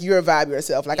 Like you're a vibe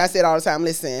yourself. Like I said all the time,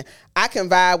 listen, I can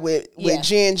vibe with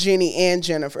Jen, Jenny, and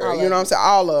Jennifer. You know what I'm saying?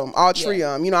 All of them, all three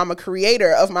of them. You know, I'm a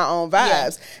creator of my own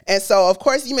vibes. And so, of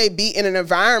course, you may be in an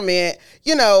environment,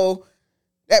 you know,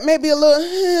 that may be a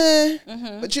little,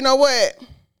 but you know what?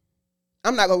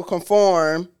 I'm not going to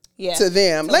conform to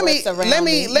them. Let me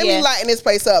lighten this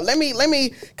place up. Let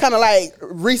me kind of like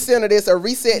recenter this or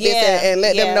reset this and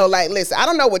let them know, like, listen, I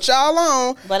don't know what y'all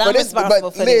on, but I'm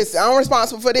responsible for this. I'm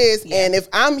responsible for this. And if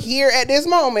I'm here at this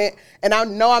moment and I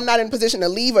know I'm not in a position to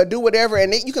leave or do whatever,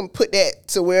 and then you can put that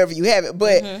to wherever you have it.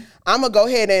 But I'm gonna go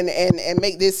ahead and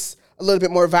make this a little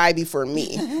bit more vibey for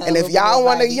me. And if y'all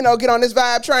want to, you know, get on this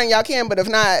vibe train, y'all can, but if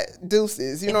not,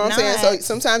 deuces. You know what I'm saying? So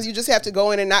sometimes you just have to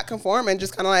go in and not conform and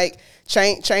just kind of like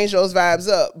change those vibes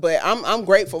up. But I'm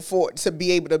grateful to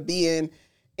be able to be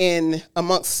in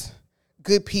amongst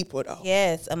good people though.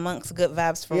 Yes, amongst good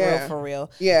vibes for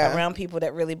real. Yeah. Around people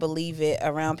that really believe it,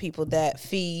 around people that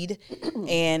feed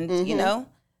and you know,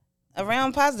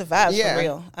 around positive vibes for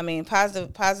real. I mean,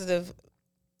 positive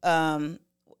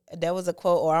there was a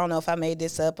quote, or I don't know if I made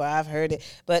this up or I've heard it,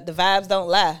 but the vibes don't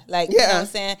lie. Like, you know what I'm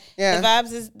saying? Yeah.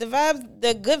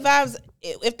 The good vibes,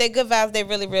 if they're good vibes, they're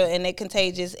really real and they're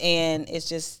contagious, and it's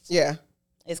just,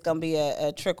 it's going to be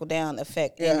a trickle down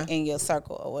effect in your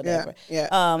circle or whatever.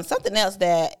 Yeah. Something else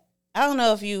that, I don't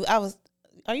know if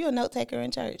are you a note taker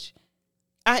in church?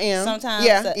 I am. Sometimes.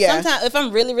 Yeah. Sometimes if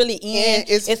I'm really, really in,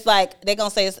 it's like they're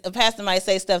going to say, a pastor might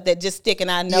say stuff that just stick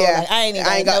and I know. Like, I ain't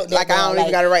even got that. Like, I don't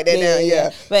even got to write that down.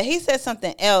 Yeah. But he said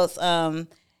something else.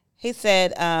 He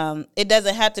said, it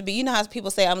doesn't have to be, you know how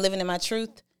people say, I'm living in my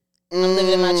truth? I'm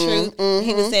living in my truth. Mm-hmm.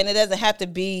 He was saying it doesn't have to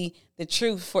be the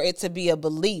truth for it to be a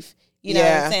belief. You know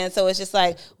what I'm saying? So it's just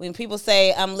like when people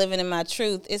say I'm living in my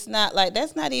truth, it's not like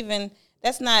that's not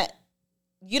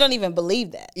you don't even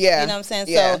believe that. Yeah. You know what I'm saying?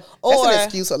 Yeah. So or that's an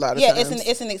excuse a lot of times. Yeah,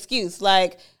 it's an excuse.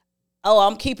 Like, oh,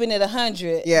 I'm keeping it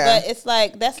 100. Yeah. But it's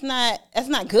like that's not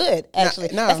good, actually.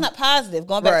 No. That's not positive.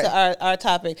 Going back to our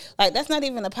topic. Like, that's not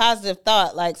even a positive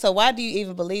thought. Like, so why do you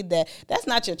even believe that? That's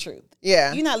not your truth.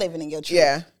 Yeah. You're not living in your truth.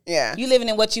 Yeah. Yeah. You living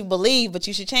in what you believe, but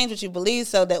you should change what you believe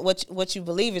so that what you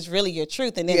believe is really your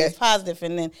truth, and then it's positive,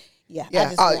 and then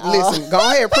listen, go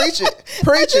ahead, preach it,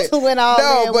 preach it. Went all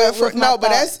but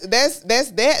that's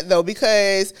that though,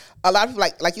 because a lot of people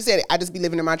like you said, I just be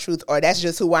living in my truth, or that's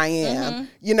just who I am,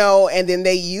 you know, and then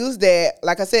they use that,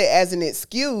 like I said, as an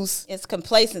excuse. It's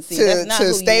complacency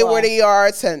to stay where they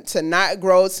are, to not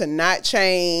grow, to not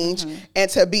change, and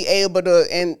to be able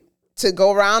to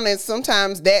go around, and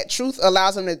sometimes that truth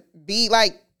allows them to be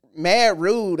like mad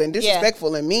rude and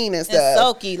disrespectful and mean and stuff. And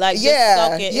soaky, like just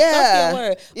soaking. Soaking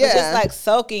word. But just like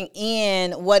soaking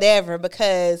in whatever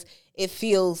because it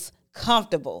feels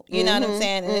comfortable. You know what I'm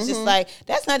saying? And it's just like,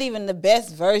 that's not even the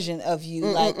best version of you.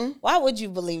 Like, why would you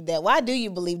believe that? Why do you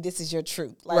believe this is your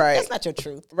truth? Like, that's not your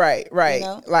truth. Right. You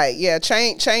know? Like,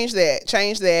 change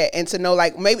that, and to know,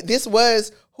 like, maybe this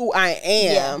was who I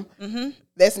am.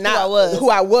 That's not who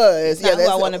I was. That's who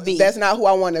I want to be. That's not who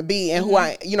I want to be, and who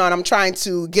I, you know, and I'm trying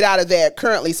to get out of that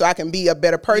currently so I can be a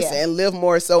better person and live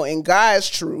more so in God's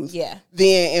truth than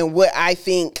in what I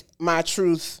think my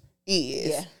truth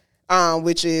is.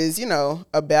 Which is, you know,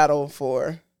 a battle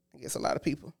for, I guess, a lot of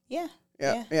people. Yeah.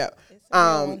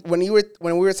 When we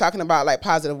were talking about like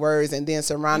positive words and then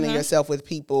surrounding yourself with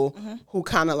people who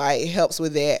kind of like helps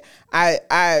with that,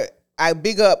 I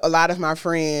big up a lot of my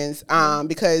friends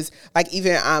because like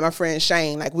even my friend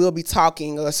Shane, like we'll be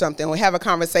talking or something, we'll have a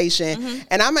conversation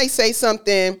and I may say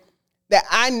something that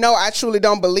I know I truly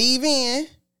don't believe in,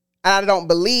 I don't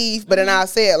believe, but then I'll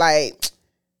say it like,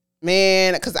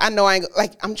 man, because I know I ain't,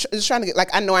 like, I'm just trying to get, like,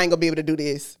 I know I ain't gonna be able to do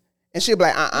this. And she'll be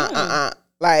like,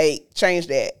 like, change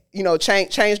that. You know,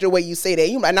 change the way you say that.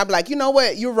 And I'll be like, you know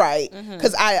what? You're right.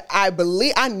 Because I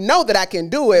believe, I know that I can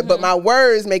do it, but my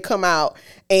words may come out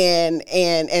and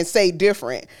say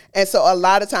different. And so a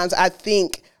lot of times I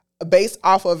think based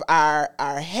off of our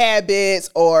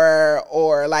habits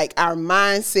or like our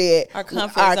mindset, our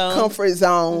comfort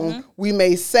zone, we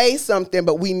may say something,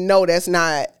 but we know that's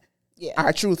not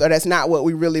our truth, or that's not what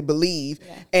we really believe.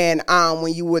 And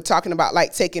when you were talking about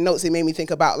like taking notes, it made me think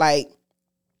about like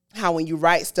how when you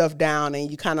write stuff down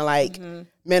and you kind of like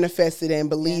manifest it and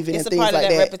believe it and things like that. It's a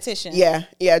part of that repetition.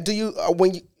 Yeah.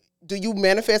 Do you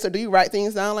manifest or do you write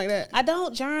things down like that? I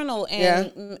don't journal,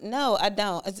 and no, I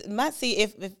don't. See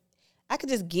if I could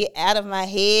just get out of my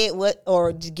head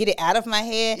or just get it out of my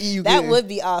head, that would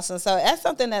be awesome. So that's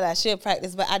something that I should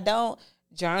practice, but I don't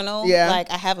journal. Like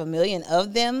I have a million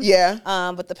of them.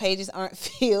 But the pages aren't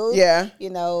filled. You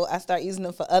know, I start using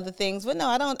them for other things. But no,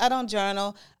 I don't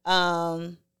journal.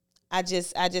 I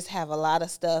just have a lot of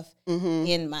stuff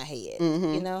in my head.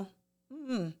 You know?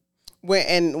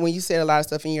 When you said a lot of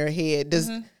stuff in your head,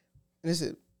 No,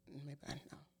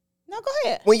 go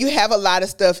ahead. When you have a lot of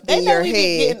stuff in your head,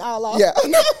 getting all off.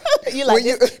 You like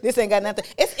this ain't got nothing.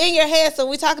 It's in your head, so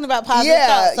we're talking about positive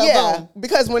thoughts. So boom.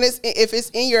 Because if it's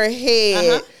in your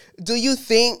head, do you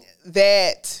think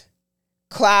that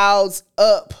clouds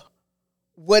up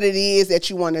what it is that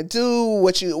you want to do,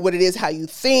 what it is, how you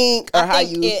think, or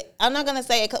I'm not gonna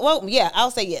say it. Well, yeah,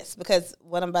 I'll say yes, because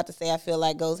what I'm about to say, I feel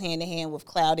like goes hand in hand with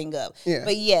clouding up.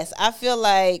 But yes, I feel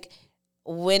like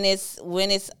when it's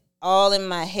all in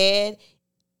my head,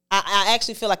 I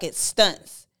actually feel like it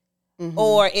stunts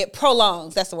or it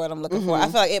prolongs. That's the word I'm looking for. I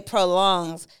feel like it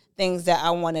prolongs things that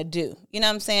I want to do. You know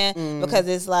what I'm saying? Because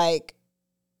it's like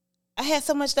I had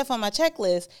so much stuff on my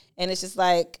checklist, and it's just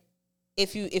like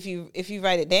if you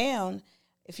write it down,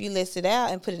 if you list it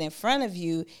out and put it in front of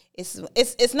you,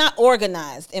 it's not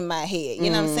organized in my head.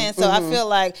 You know what I'm saying? So I feel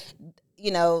like,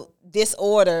 you know,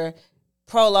 disorder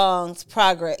prolongs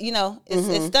progress. You know,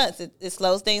 it stunts. It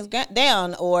slows things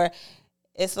down, or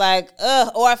it's like,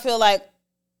 or I feel like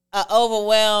an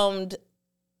overwhelmed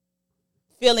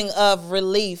feeling of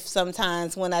relief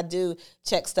sometimes when I do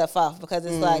check stuff off, because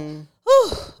it's like,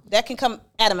 whew, that can come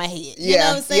out of my head. You know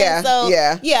what I'm saying?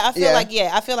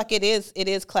 I feel like it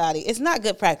is cloudy. It's not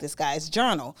good practice, guys.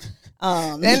 Journal.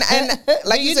 And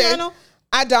like do you said, journal?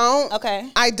 I don't. Okay.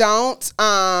 I don't.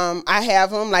 I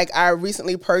have them. Like I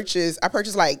recently purchased. I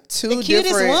purchased like two the cutest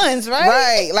different ones, right?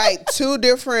 Right. Like two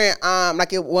different.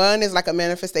 One is like a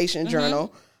manifestation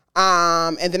journal.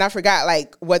 And then I forgot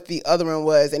like what the other one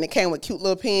was, and it came with cute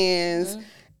little pens.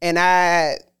 And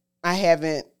I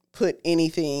haven't put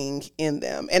anything in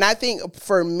them. And I think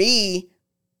for me,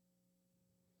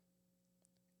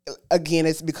 again,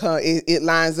 it's because it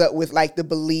lines up with like the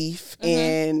belief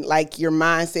and like your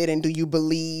mindset, and do you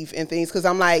believe in things? Because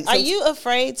I'm like, are you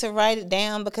afraid to write it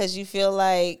down because you feel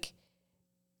like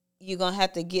you're gonna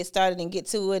have to get started and get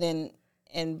to it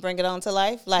and bring it on to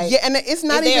life? Like, yeah, and it's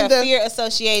not is even there a fear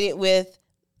associated with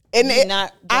not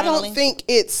journaling? I don't think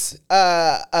it's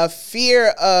a fear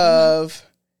of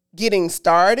getting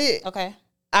started. Okay,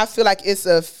 I feel like it's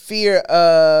a fear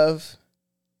of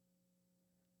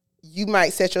you might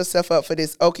set yourself up for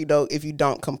this okie doke if you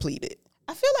don't complete it.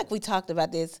 I feel like we talked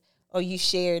about this, or you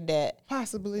shared that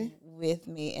possibly with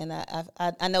me, and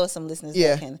I know some listeners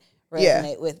Yeah. that can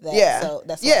resonate with that. Yeah. So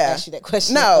that's why I asked you that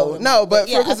question. No, but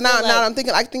yeah, because now I'm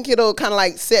thinking, I think it'll kind of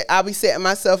like I'll be setting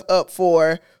myself up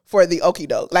for the okie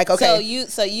doke. Like, okay.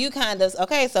 So you kind of,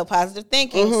 so positive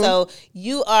thinking. So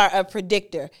you are a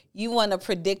predictor. You want to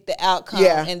predict the outcome.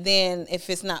 Yeah. And then if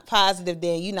it's not positive,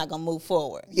 then you're not going to move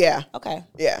forward. Yeah. Okay.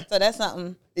 Yeah. So that's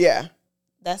something. Yeah.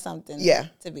 That's something Yeah.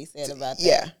 to be said about that.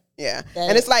 Yeah. Yeah.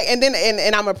 And it's like, and then,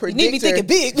 and I'm a predictor. You need to be thinking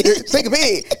big. Thinking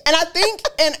big. And I think,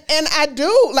 and I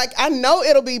do, like, I know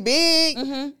it'll be big.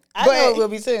 I know it will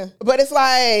be too. But it's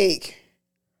like,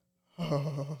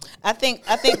 I think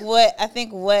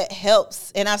what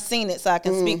helps, and I've seen it, so I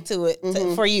can speak to it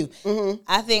for you.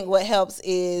 I think what helps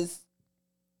is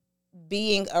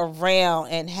being around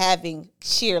and having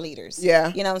cheerleaders.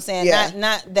 Yeah. You know what I'm saying? Yeah.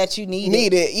 Not that you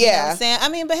need it. Yeah. You know what I'm saying? I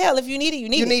mean, but hell, if you need it, you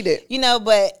need it. You know,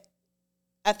 but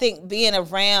I think being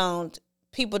around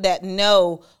people that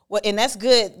know what, and that's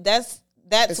good. That's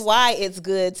why it's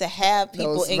good to have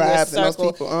people in your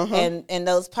circle and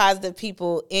those positive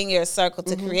people in your circle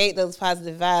to create those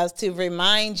positive vibes, to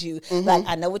remind you, like,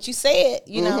 I know what you said,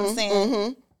 you know what I'm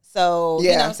saying? So, you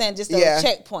know what I'm saying? Just those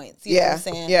checkpoints, you know what I'm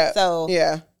saying? Yeah. So,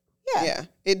 yeah.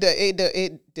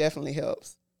 It definitely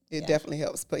helps. It definitely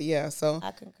helps. But yeah, so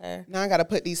I concur. Now I got to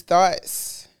put these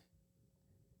thoughts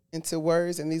into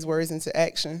words and these words into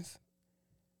actions.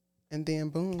 And then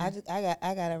boom. I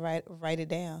gotta write it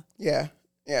down. Yeah.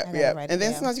 And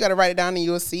then sometimes you got to write it down and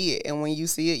you'll see it. And when you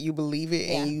see it, you believe it.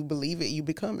 And you believe it, you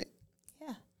become it.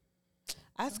 Yeah.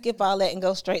 I skip all that and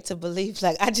go straight to belief.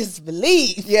 Like, I just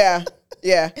believe. Yeah.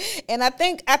 And I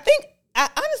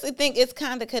honestly think it's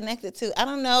kind of connected to, I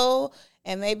don't know,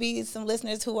 and maybe some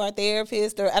listeners who are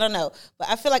therapists, or I don't know, but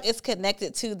I feel like it's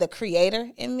connected to the creator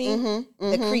in me,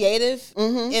 the creative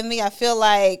in me. I feel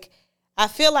like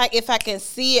if I can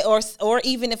see it, or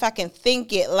even if I can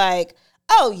think it, like,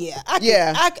 oh yeah, I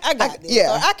got this,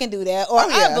 or I can do that, or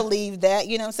I believe that,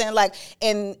 you know what I'm saying? Like,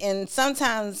 and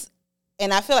sometimes,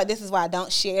 and I feel like this is why I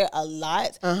don't share a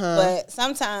lot, but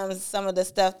sometimes some of the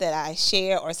stuff that I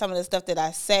share or some of the stuff that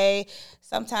I say,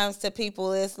 sometimes to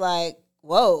people it's like,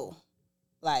 whoa,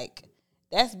 like,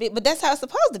 that's big, but that's how it's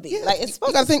supposed to be. Yeah. Like, it's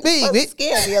supposed, to think big, to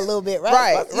scare me a little bit,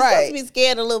 right? You're supposed to be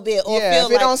scared a little bit, or feel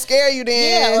if it don't scare you,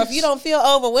 then or if you don't feel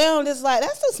overwhelmed, it's like,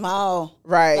 that's too small,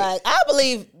 right? Like, I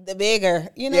believe the bigger,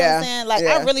 you know what I'm saying? Like,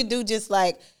 I really do, just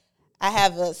like, I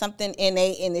have something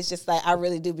innate, and it's just like, I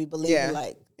really do be believing,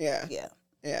 like, yeah.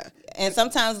 And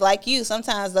sometimes, like you,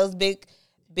 sometimes those big,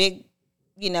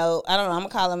 you know, I don't know, I'm gonna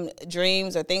call them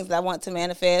dreams or things that I want to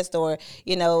manifest, or,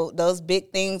 you know, those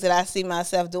big things that I see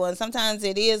myself doing. Sometimes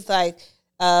it is like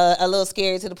a little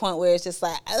scary to the point where it's just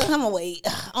like, I'm gonna wait.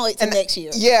 I'll wait till next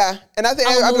year. Yeah, and I think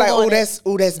I'm like, that's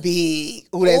big. That's big.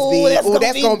 That's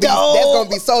gonna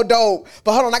be so dope.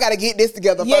 But hold on, I gotta get this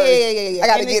together first. I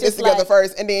gotta get this together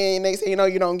first, and then next thing you know,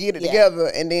 you don't get it together,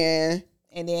 and then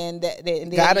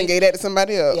God done gave that to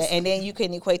somebody else. Yeah, and then you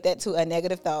can equate that to a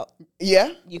negative thought.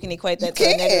 Yeah, you can equate that to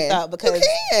a negative thought, because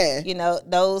you know,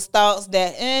 those thoughts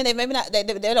that they maybe not, they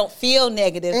don't feel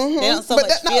negative. They don't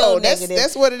feel negative.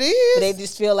 That's what it is. But they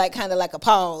just feel like kind of like a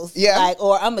pause. Yeah, like,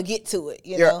 or I'm gonna get to it.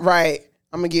 You know, right.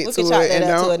 I'm gonna get to it. We can chalk that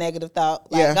up to a negative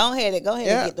thought. Like, go ahead and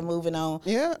get to moving on.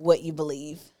 Yeah, what you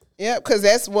believe. Yeah, because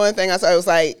that's one thing I saw. It was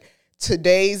like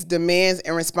today's demands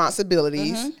and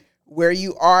responsibilities. Where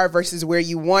you are versus where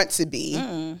you want to be,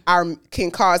 can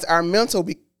cause our mental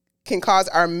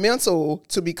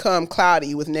to become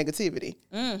cloudy with negativity,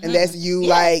 and that's you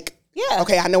like,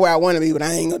 okay, I know where I want to be, but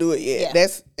I ain't gonna do it yet.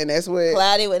 That's what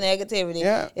cloudy with negativity.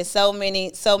 Yeah, it's so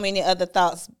many other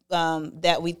thoughts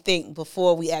that we think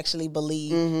before we actually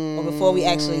believe, or before we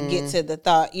actually get to the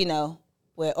thought. You know,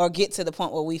 where, or get to the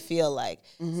point where we feel like.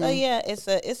 So yeah, it's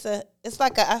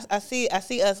like I see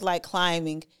us like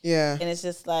climbing. Yeah. And it's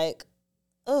just like,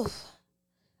 oh,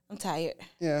 I'm tired.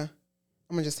 Yeah.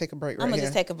 I'm gonna just take a break right I'm gonna here.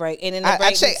 just take a break. And in the I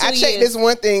break, check this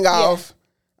one thing off.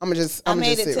 I'm gonna just I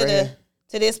made just it sit to right here.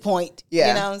 to this point. Yeah.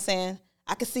 You know what I'm saying?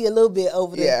 I can see a little bit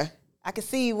over the. Yeah. I can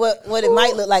see what it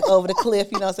might look like over the cliff.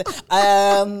 You know what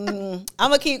I'm saying? I'm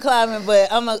gonna keep climbing,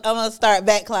 but I'm gonna start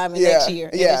back climbing next year.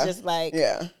 And Yeah. it's just like,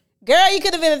 Yeah. girl, you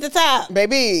could have been at the top,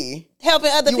 Baby. helping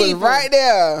other You people. was right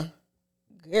there.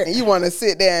 Girl. And you want to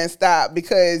sit there and stop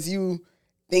because you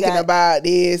thinking Got- about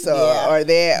this or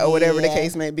that or whatever the Yeah.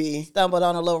 case may be. Stumbled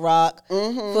on a little rock.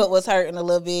 Mm-hmm. Foot was hurting a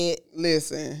little bit.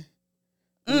 Listen,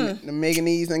 the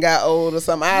Meganese and got old or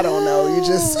something. I don't know. You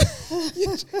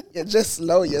just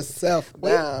slow yourself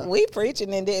down. We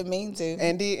preaching and didn't mean to.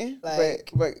 And didn't. Like-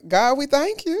 but God, we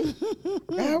thank you.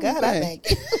 God, God, I thank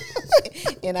you.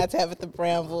 And I tap with the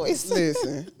brown voice.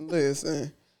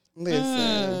 Listen.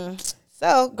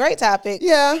 So great topic.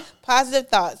 Yeah. Positive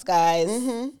thoughts, guys.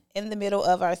 Mm-hmm. In the middle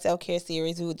of our self-care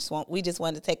series, we just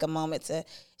wanted to take a moment to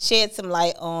shed some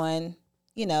light on,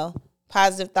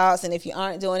 positive thoughts. And if you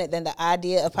aren't doing it, then the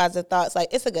idea of positive thoughts, like,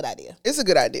 it's a good idea. It's a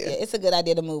good idea. Yeah, it's a good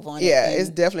idea to move on. Yeah, And it's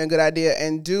definitely a good idea.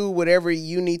 And do whatever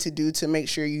you need to do to make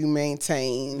sure you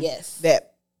maintain that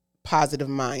positive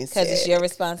mindset. because it's your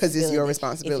responsibility. Because it's your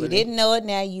responsibility. If you didn't know it,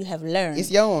 now you have learned. It's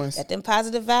yours. That them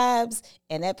positive vibes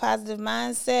and that positive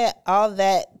mindset, all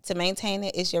that, to maintain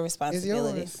it, is your It's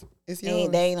responsibility. yours. It's yours.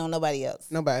 They ain't on nobody else.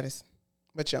 Nobody's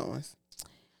but yours.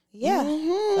 Yeah.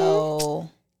 Mhm. So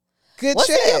Good what's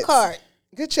chat. in your cart?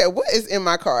 Good chat. What is in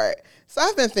my cart? So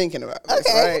I've been thinking about this,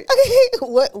 right?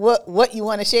 Okay. What you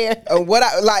want to share? What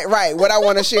I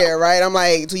want to share, right? I'm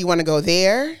like, do you want to go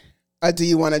there? Or do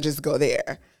you want to just go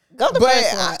there? Go the But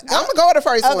first one. I'm going to go with the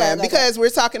first one Okay. because we're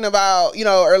talking about,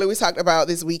 earlier we talked about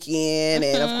this weekend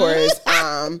and of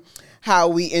course, how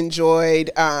we enjoyed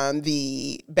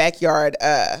the backyard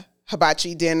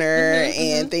hibachi dinner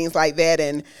and things like that.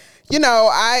 And,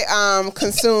 I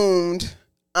consumed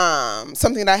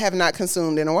something that I have not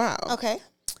consumed in a while. Okay.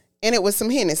 And it was some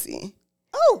Hennessy.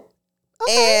 Oh.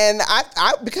 Okay. And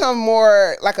I become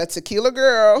more like a tequila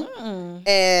girl.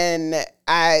 And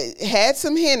I had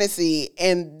some Hennessy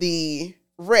and the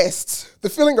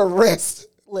feeling of rest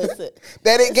Listen.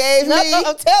 that it gave No, me.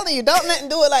 I'm telling you, don't nothing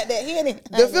do it like that. Henny.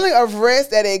 The feeling of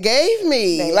rest that it gave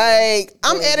me. Baby. Like,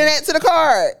 I'm adding that to the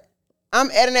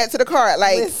cart.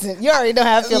 Like, Listen, you already know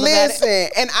how I feel about it. listen,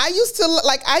 and I used to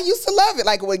love it.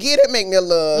 Like, would get it, make me a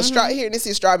little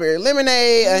Hennessy strawberry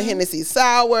lemonade, a Hennessy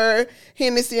sour,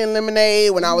 Hennessy and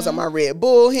lemonade. When I was on my Red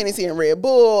Bull, Hennessy and Red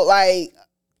Bull, like.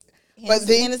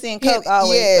 Hennessy and Coke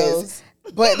always goes.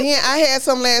 But then I had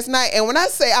some last night, and when I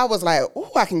say I was like, "Ooh,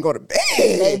 I can go to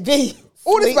bed." Baby.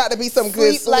 Ooh, this about to be some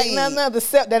good Sleep like sleep. none other.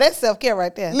 That's self-care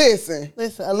right there. Listen,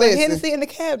 A little Hennessy in the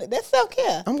cabinet. That's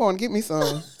self-care. I'm going to get me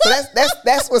some. So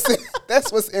that's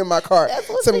what's in my cart.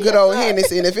 what's Some in good your old cart.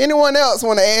 Hennessy. And if anyone else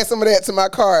want to add some of that to my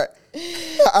cart,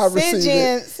 I receive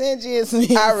it. Send Jen some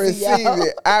Hennessy, I receive y'all.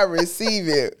 it. I receive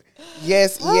it.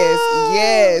 Yes.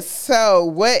 So,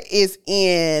 what is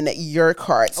in your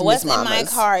cart, What's Miss in my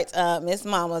Mamas? cart, Miss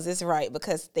Mamas, is right,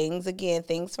 because things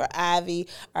for Ivy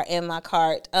are in my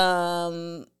cart.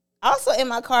 Also in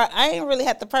my cart, I ain't really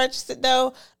had to purchase it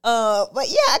though. But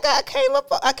yeah,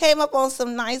 I came up on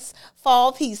some nice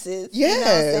fall pieces. Yes, you know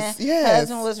what I'm saying? yes.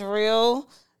 Husband was real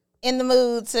in the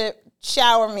mood to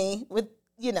shower me with,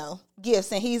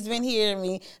 gifts, and he's been hearing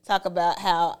me talk about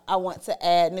how I want to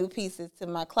add new pieces to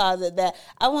my closet that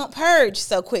I won't purge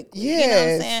so quickly. You know what I'm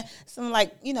Yes. saying?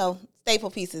 Some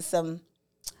staple pieces, some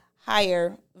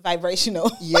higher vibrational.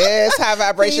 Yes, high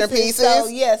vibration pieces.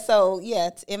 So yeah,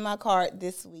 in my cart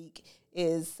this week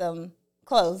is some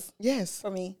clothes Yes.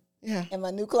 for me Yeah. in my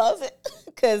new closet,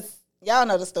 because y'all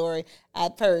know the story. I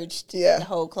purged the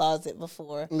whole closet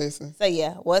before. Listen. So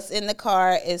yeah, what's in the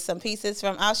cart is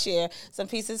I'll share some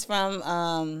pieces from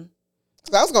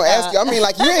I was gonna ask you. I mean,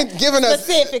 like, you ain't giving us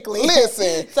specifically.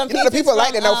 Listen, some the people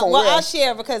like to know from well, where. I'll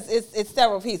share because it's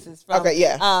several pieces from. Okay,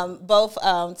 yeah. Both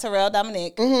Terrell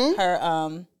Dominic,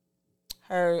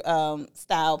 her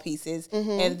style pieces,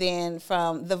 and then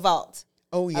from the Vault.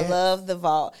 Oh yeah. I love the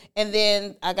Vault, and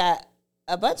then I got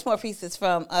a bunch more pieces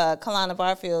from Kalana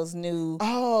Barfield's new.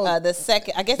 The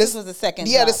second. I guess this was the second.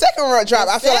 Yeah, drop. the second run drop.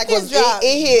 I feel like second drop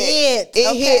it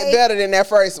hit better than that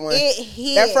first one. It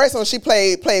hit. That first one she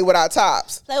played without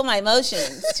tops. Play with my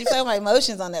emotions. She played with my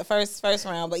emotions on that first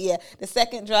round. But yeah, the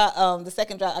second drop,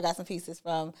 I got some pieces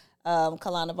from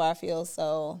Kalana Barfield.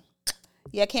 So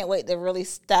yeah, I can't wait to really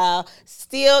style.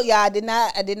 Still, yeah, I did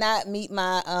not meet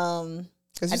my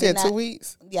Because you said 2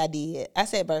 weeks? Yeah, I did. I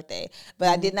said birthday. But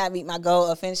I did not meet my goal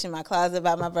of finishing my closet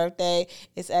by my birthday.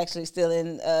 It's actually still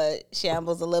in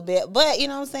shambles a little bit. But, you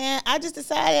know what I'm saying? I just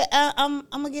decided I'm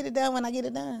going to get it done when I get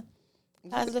it done.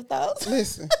 Positive thoughts.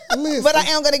 Listen. But I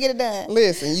am going to get it done.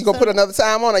 Listen, you going to put another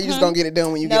time on, or you just going to get it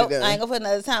done when you get it done? I ain't going to put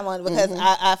another time on it because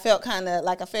I felt kind of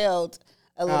like I failed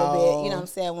a little bit, you know what I'm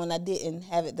saying, when I didn't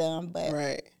have it done. But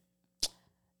right.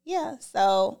 Yeah,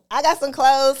 so I got some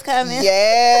clothes coming.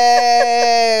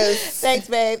 Yes. Thanks,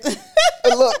 babe.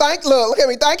 Look at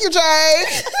me. Thank you, Jay.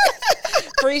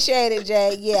 Appreciate it,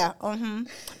 Jay. Yeah. Oh, and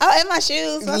my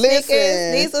shoes, my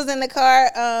sneakers. These was in the car,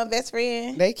 best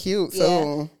friend. They cute, yeah.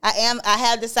 so. I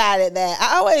have decided that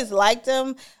I always liked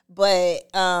them, but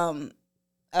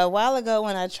a while ago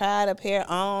when I tried a pair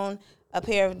of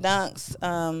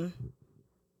Dunks,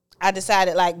 I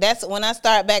decided, like, that's when I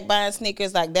start back buying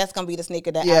sneakers, like, that's going to be the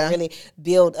sneaker that I really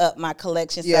build up my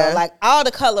collection. So, like, all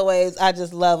the colorways, I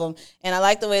just love them. And I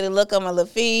like the way they look on my little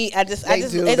feet. I just like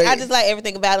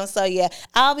everything about them. So, yeah,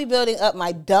 I'll be building up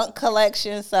my Dunk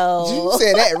collection. So you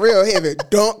said that real heavy.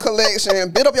 Dunk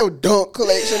collection. Build up your Dunk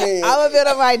collection. I'm going to build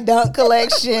up my Dunk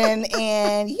collection.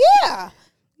 And, yeah.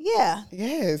 Yeah.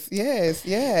 Yes.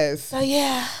 So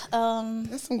yeah,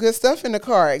 that's some good stuff in the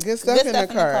cart. Good stuff in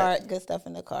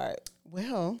the cart.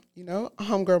 Well,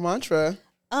 homegirl mantra.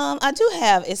 I do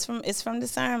have it's from the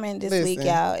sermon this week,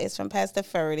 y'all. It's from Pastor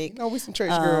Furtick. We some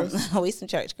church girls. We some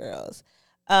church girls.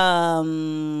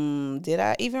 Did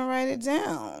I even write it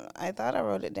down? I thought I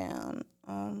wrote it down.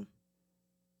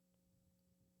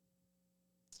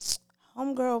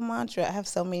 Homegirl mantra. I have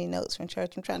so many notes from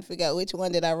church. I'm trying to figure out which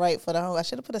one did I write for the home. I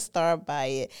should have put a star by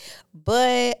it,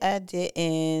 but I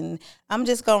didn't. I'm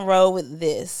just gonna roll with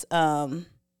this.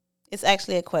 It's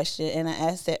actually a question, and I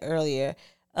asked it earlier.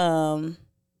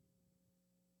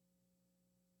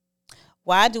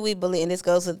 Why do we believe? And this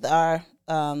goes with our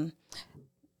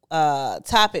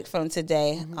topic from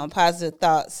today on positive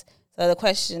thoughts. So the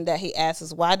question that he asks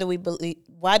is, why do we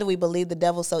believe the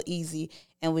devil's so easy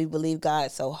and we believe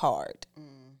God so hard?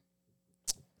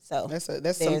 So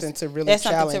that's something to really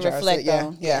challenge reflect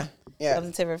on. Yeah.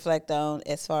 Something to reflect on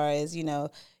as far as,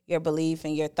 your belief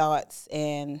and your thoughts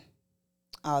and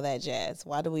all that jazz.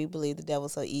 Why do we believe the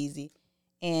devil's so easy?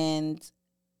 And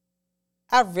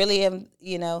I really am,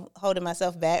 holding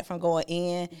myself back from going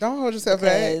in. Don't hold yourself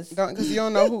back. Because you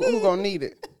don't know who gonna need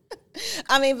it.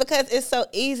 I mean, because it's so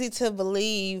easy to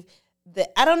believe that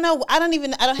I don't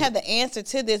have the answer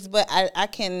to this, but I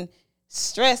can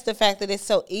stress the fact that it's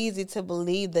so easy to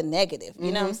believe the negative.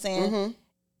 You know what I'm saying? Mm-hmm.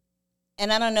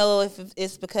 And I don't know if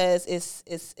it's because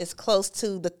it's close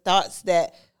to the thoughts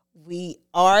that we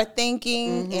are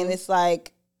thinking, and it's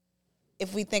like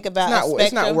if we think about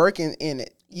it's not working in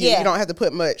it. You don't have to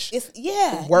put much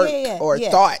work or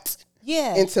thought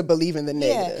into believing the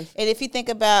negative. And if you think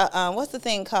about what's the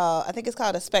thing called? I think it's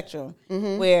called a spectrum,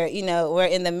 where where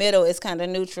in the middle it's kind of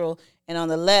neutral, and on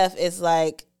the left it's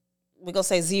like we're gonna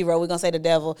say 0, we're gonna say the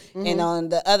devil, and on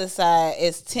the other side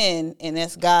it's 10, and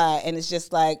that's God, and it's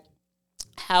just like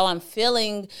how I'm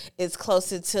feeling is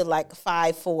closer to like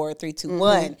 5, 4, 3, 2,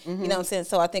 1. You know what I'm saying?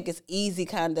 So I think it's easy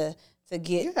kind of to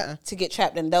get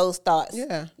trapped in those thoughts.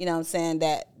 Yeah. You know what I'm saying?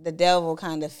 That the devil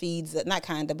kind of feeds,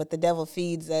 but the devil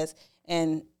feeds us,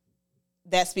 and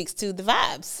that speaks to the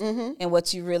vibes and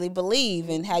what you really believe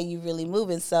and how you really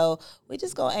moving. So we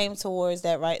just gonna aim towards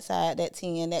that right side, that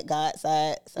 10, that God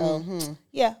side. So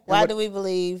why do we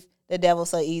believe the devil's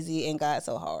so easy and God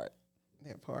so hard?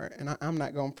 That part. And I'm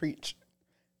not gonna preach.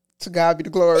 To God be the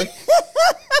glory.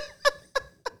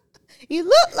 You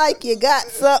look like you got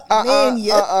something in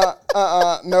you.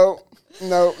 No.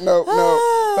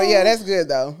 But yeah, that's good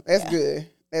though. That's good.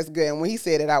 And when he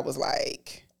said it, I was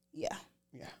like, yeah.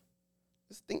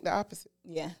 Just think the opposite.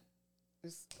 Yeah.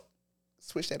 Just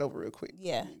switch that over real quick.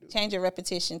 Yeah. Change your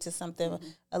repetition to something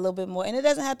a little bit more. And it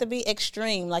doesn't have to be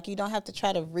extreme. Like you don't have to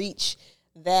try to reach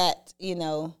that,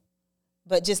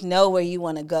 but just know where you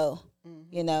want to go.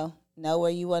 Know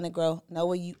where you want to grow. Know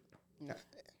where you...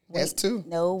 That's two.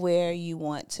 Know where you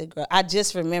want to grow. I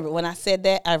just remember when I said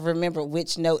that, I remember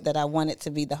which note that I wanted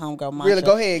to be the homegirl mantra.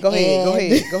 Really, go ahead.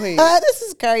 This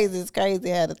is crazy. It's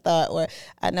crazy. I had a thought where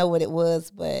I know what it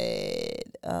was, but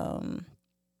know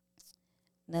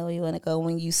where you want to go.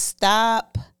 When you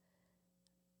stop,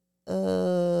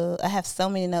 I have so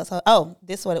many notes. Oh,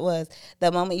 this is what it was.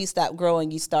 The moment you stop growing,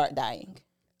 you start dying.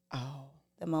 Oh.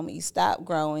 The moment you stop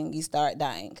growing, you start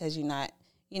dying because you're not...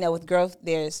 with growth,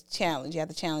 there's challenge. You have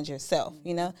to challenge yourself,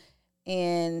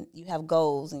 and you have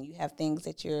goals and you have things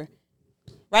that you're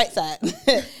right side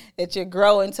that you're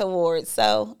growing towards.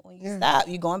 So when you stop,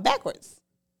 you're going backwards.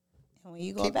 And When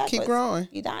you go backwards, keep growing.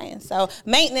 You dying. So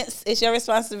maintenance is your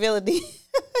responsibility.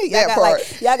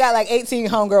 Y'all got like 18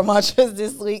 homegirl mantras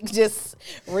this week. Just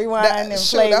rewind and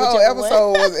play. The whole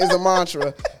episode is a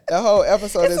mantra. The whole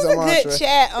episode is a mantra. Good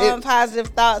chat on positive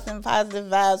thoughts and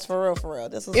positive vibes for real.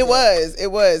 This was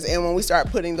it was. And when we start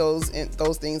putting those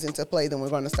things into play, then we're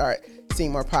going to start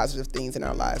seeing more positive things in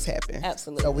our lives happen.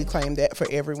 Absolutely. So we claim that for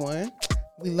everyone.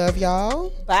 We love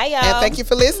y'all. Bye, y'all. And thank you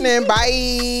for listening.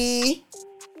 Bye.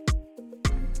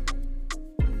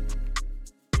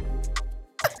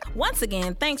 Once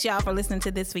again, thanks y'all for listening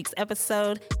to this week's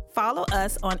episode. Follow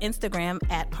us on Instagram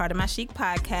at Pardon My Chic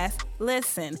Podcast.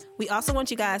 Listen, we also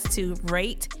want you guys to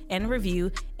rate and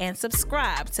review and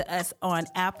subscribe to us on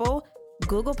Apple,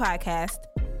 Google Podcast,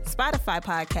 Spotify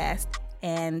Podcast,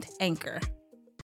 and Anchor.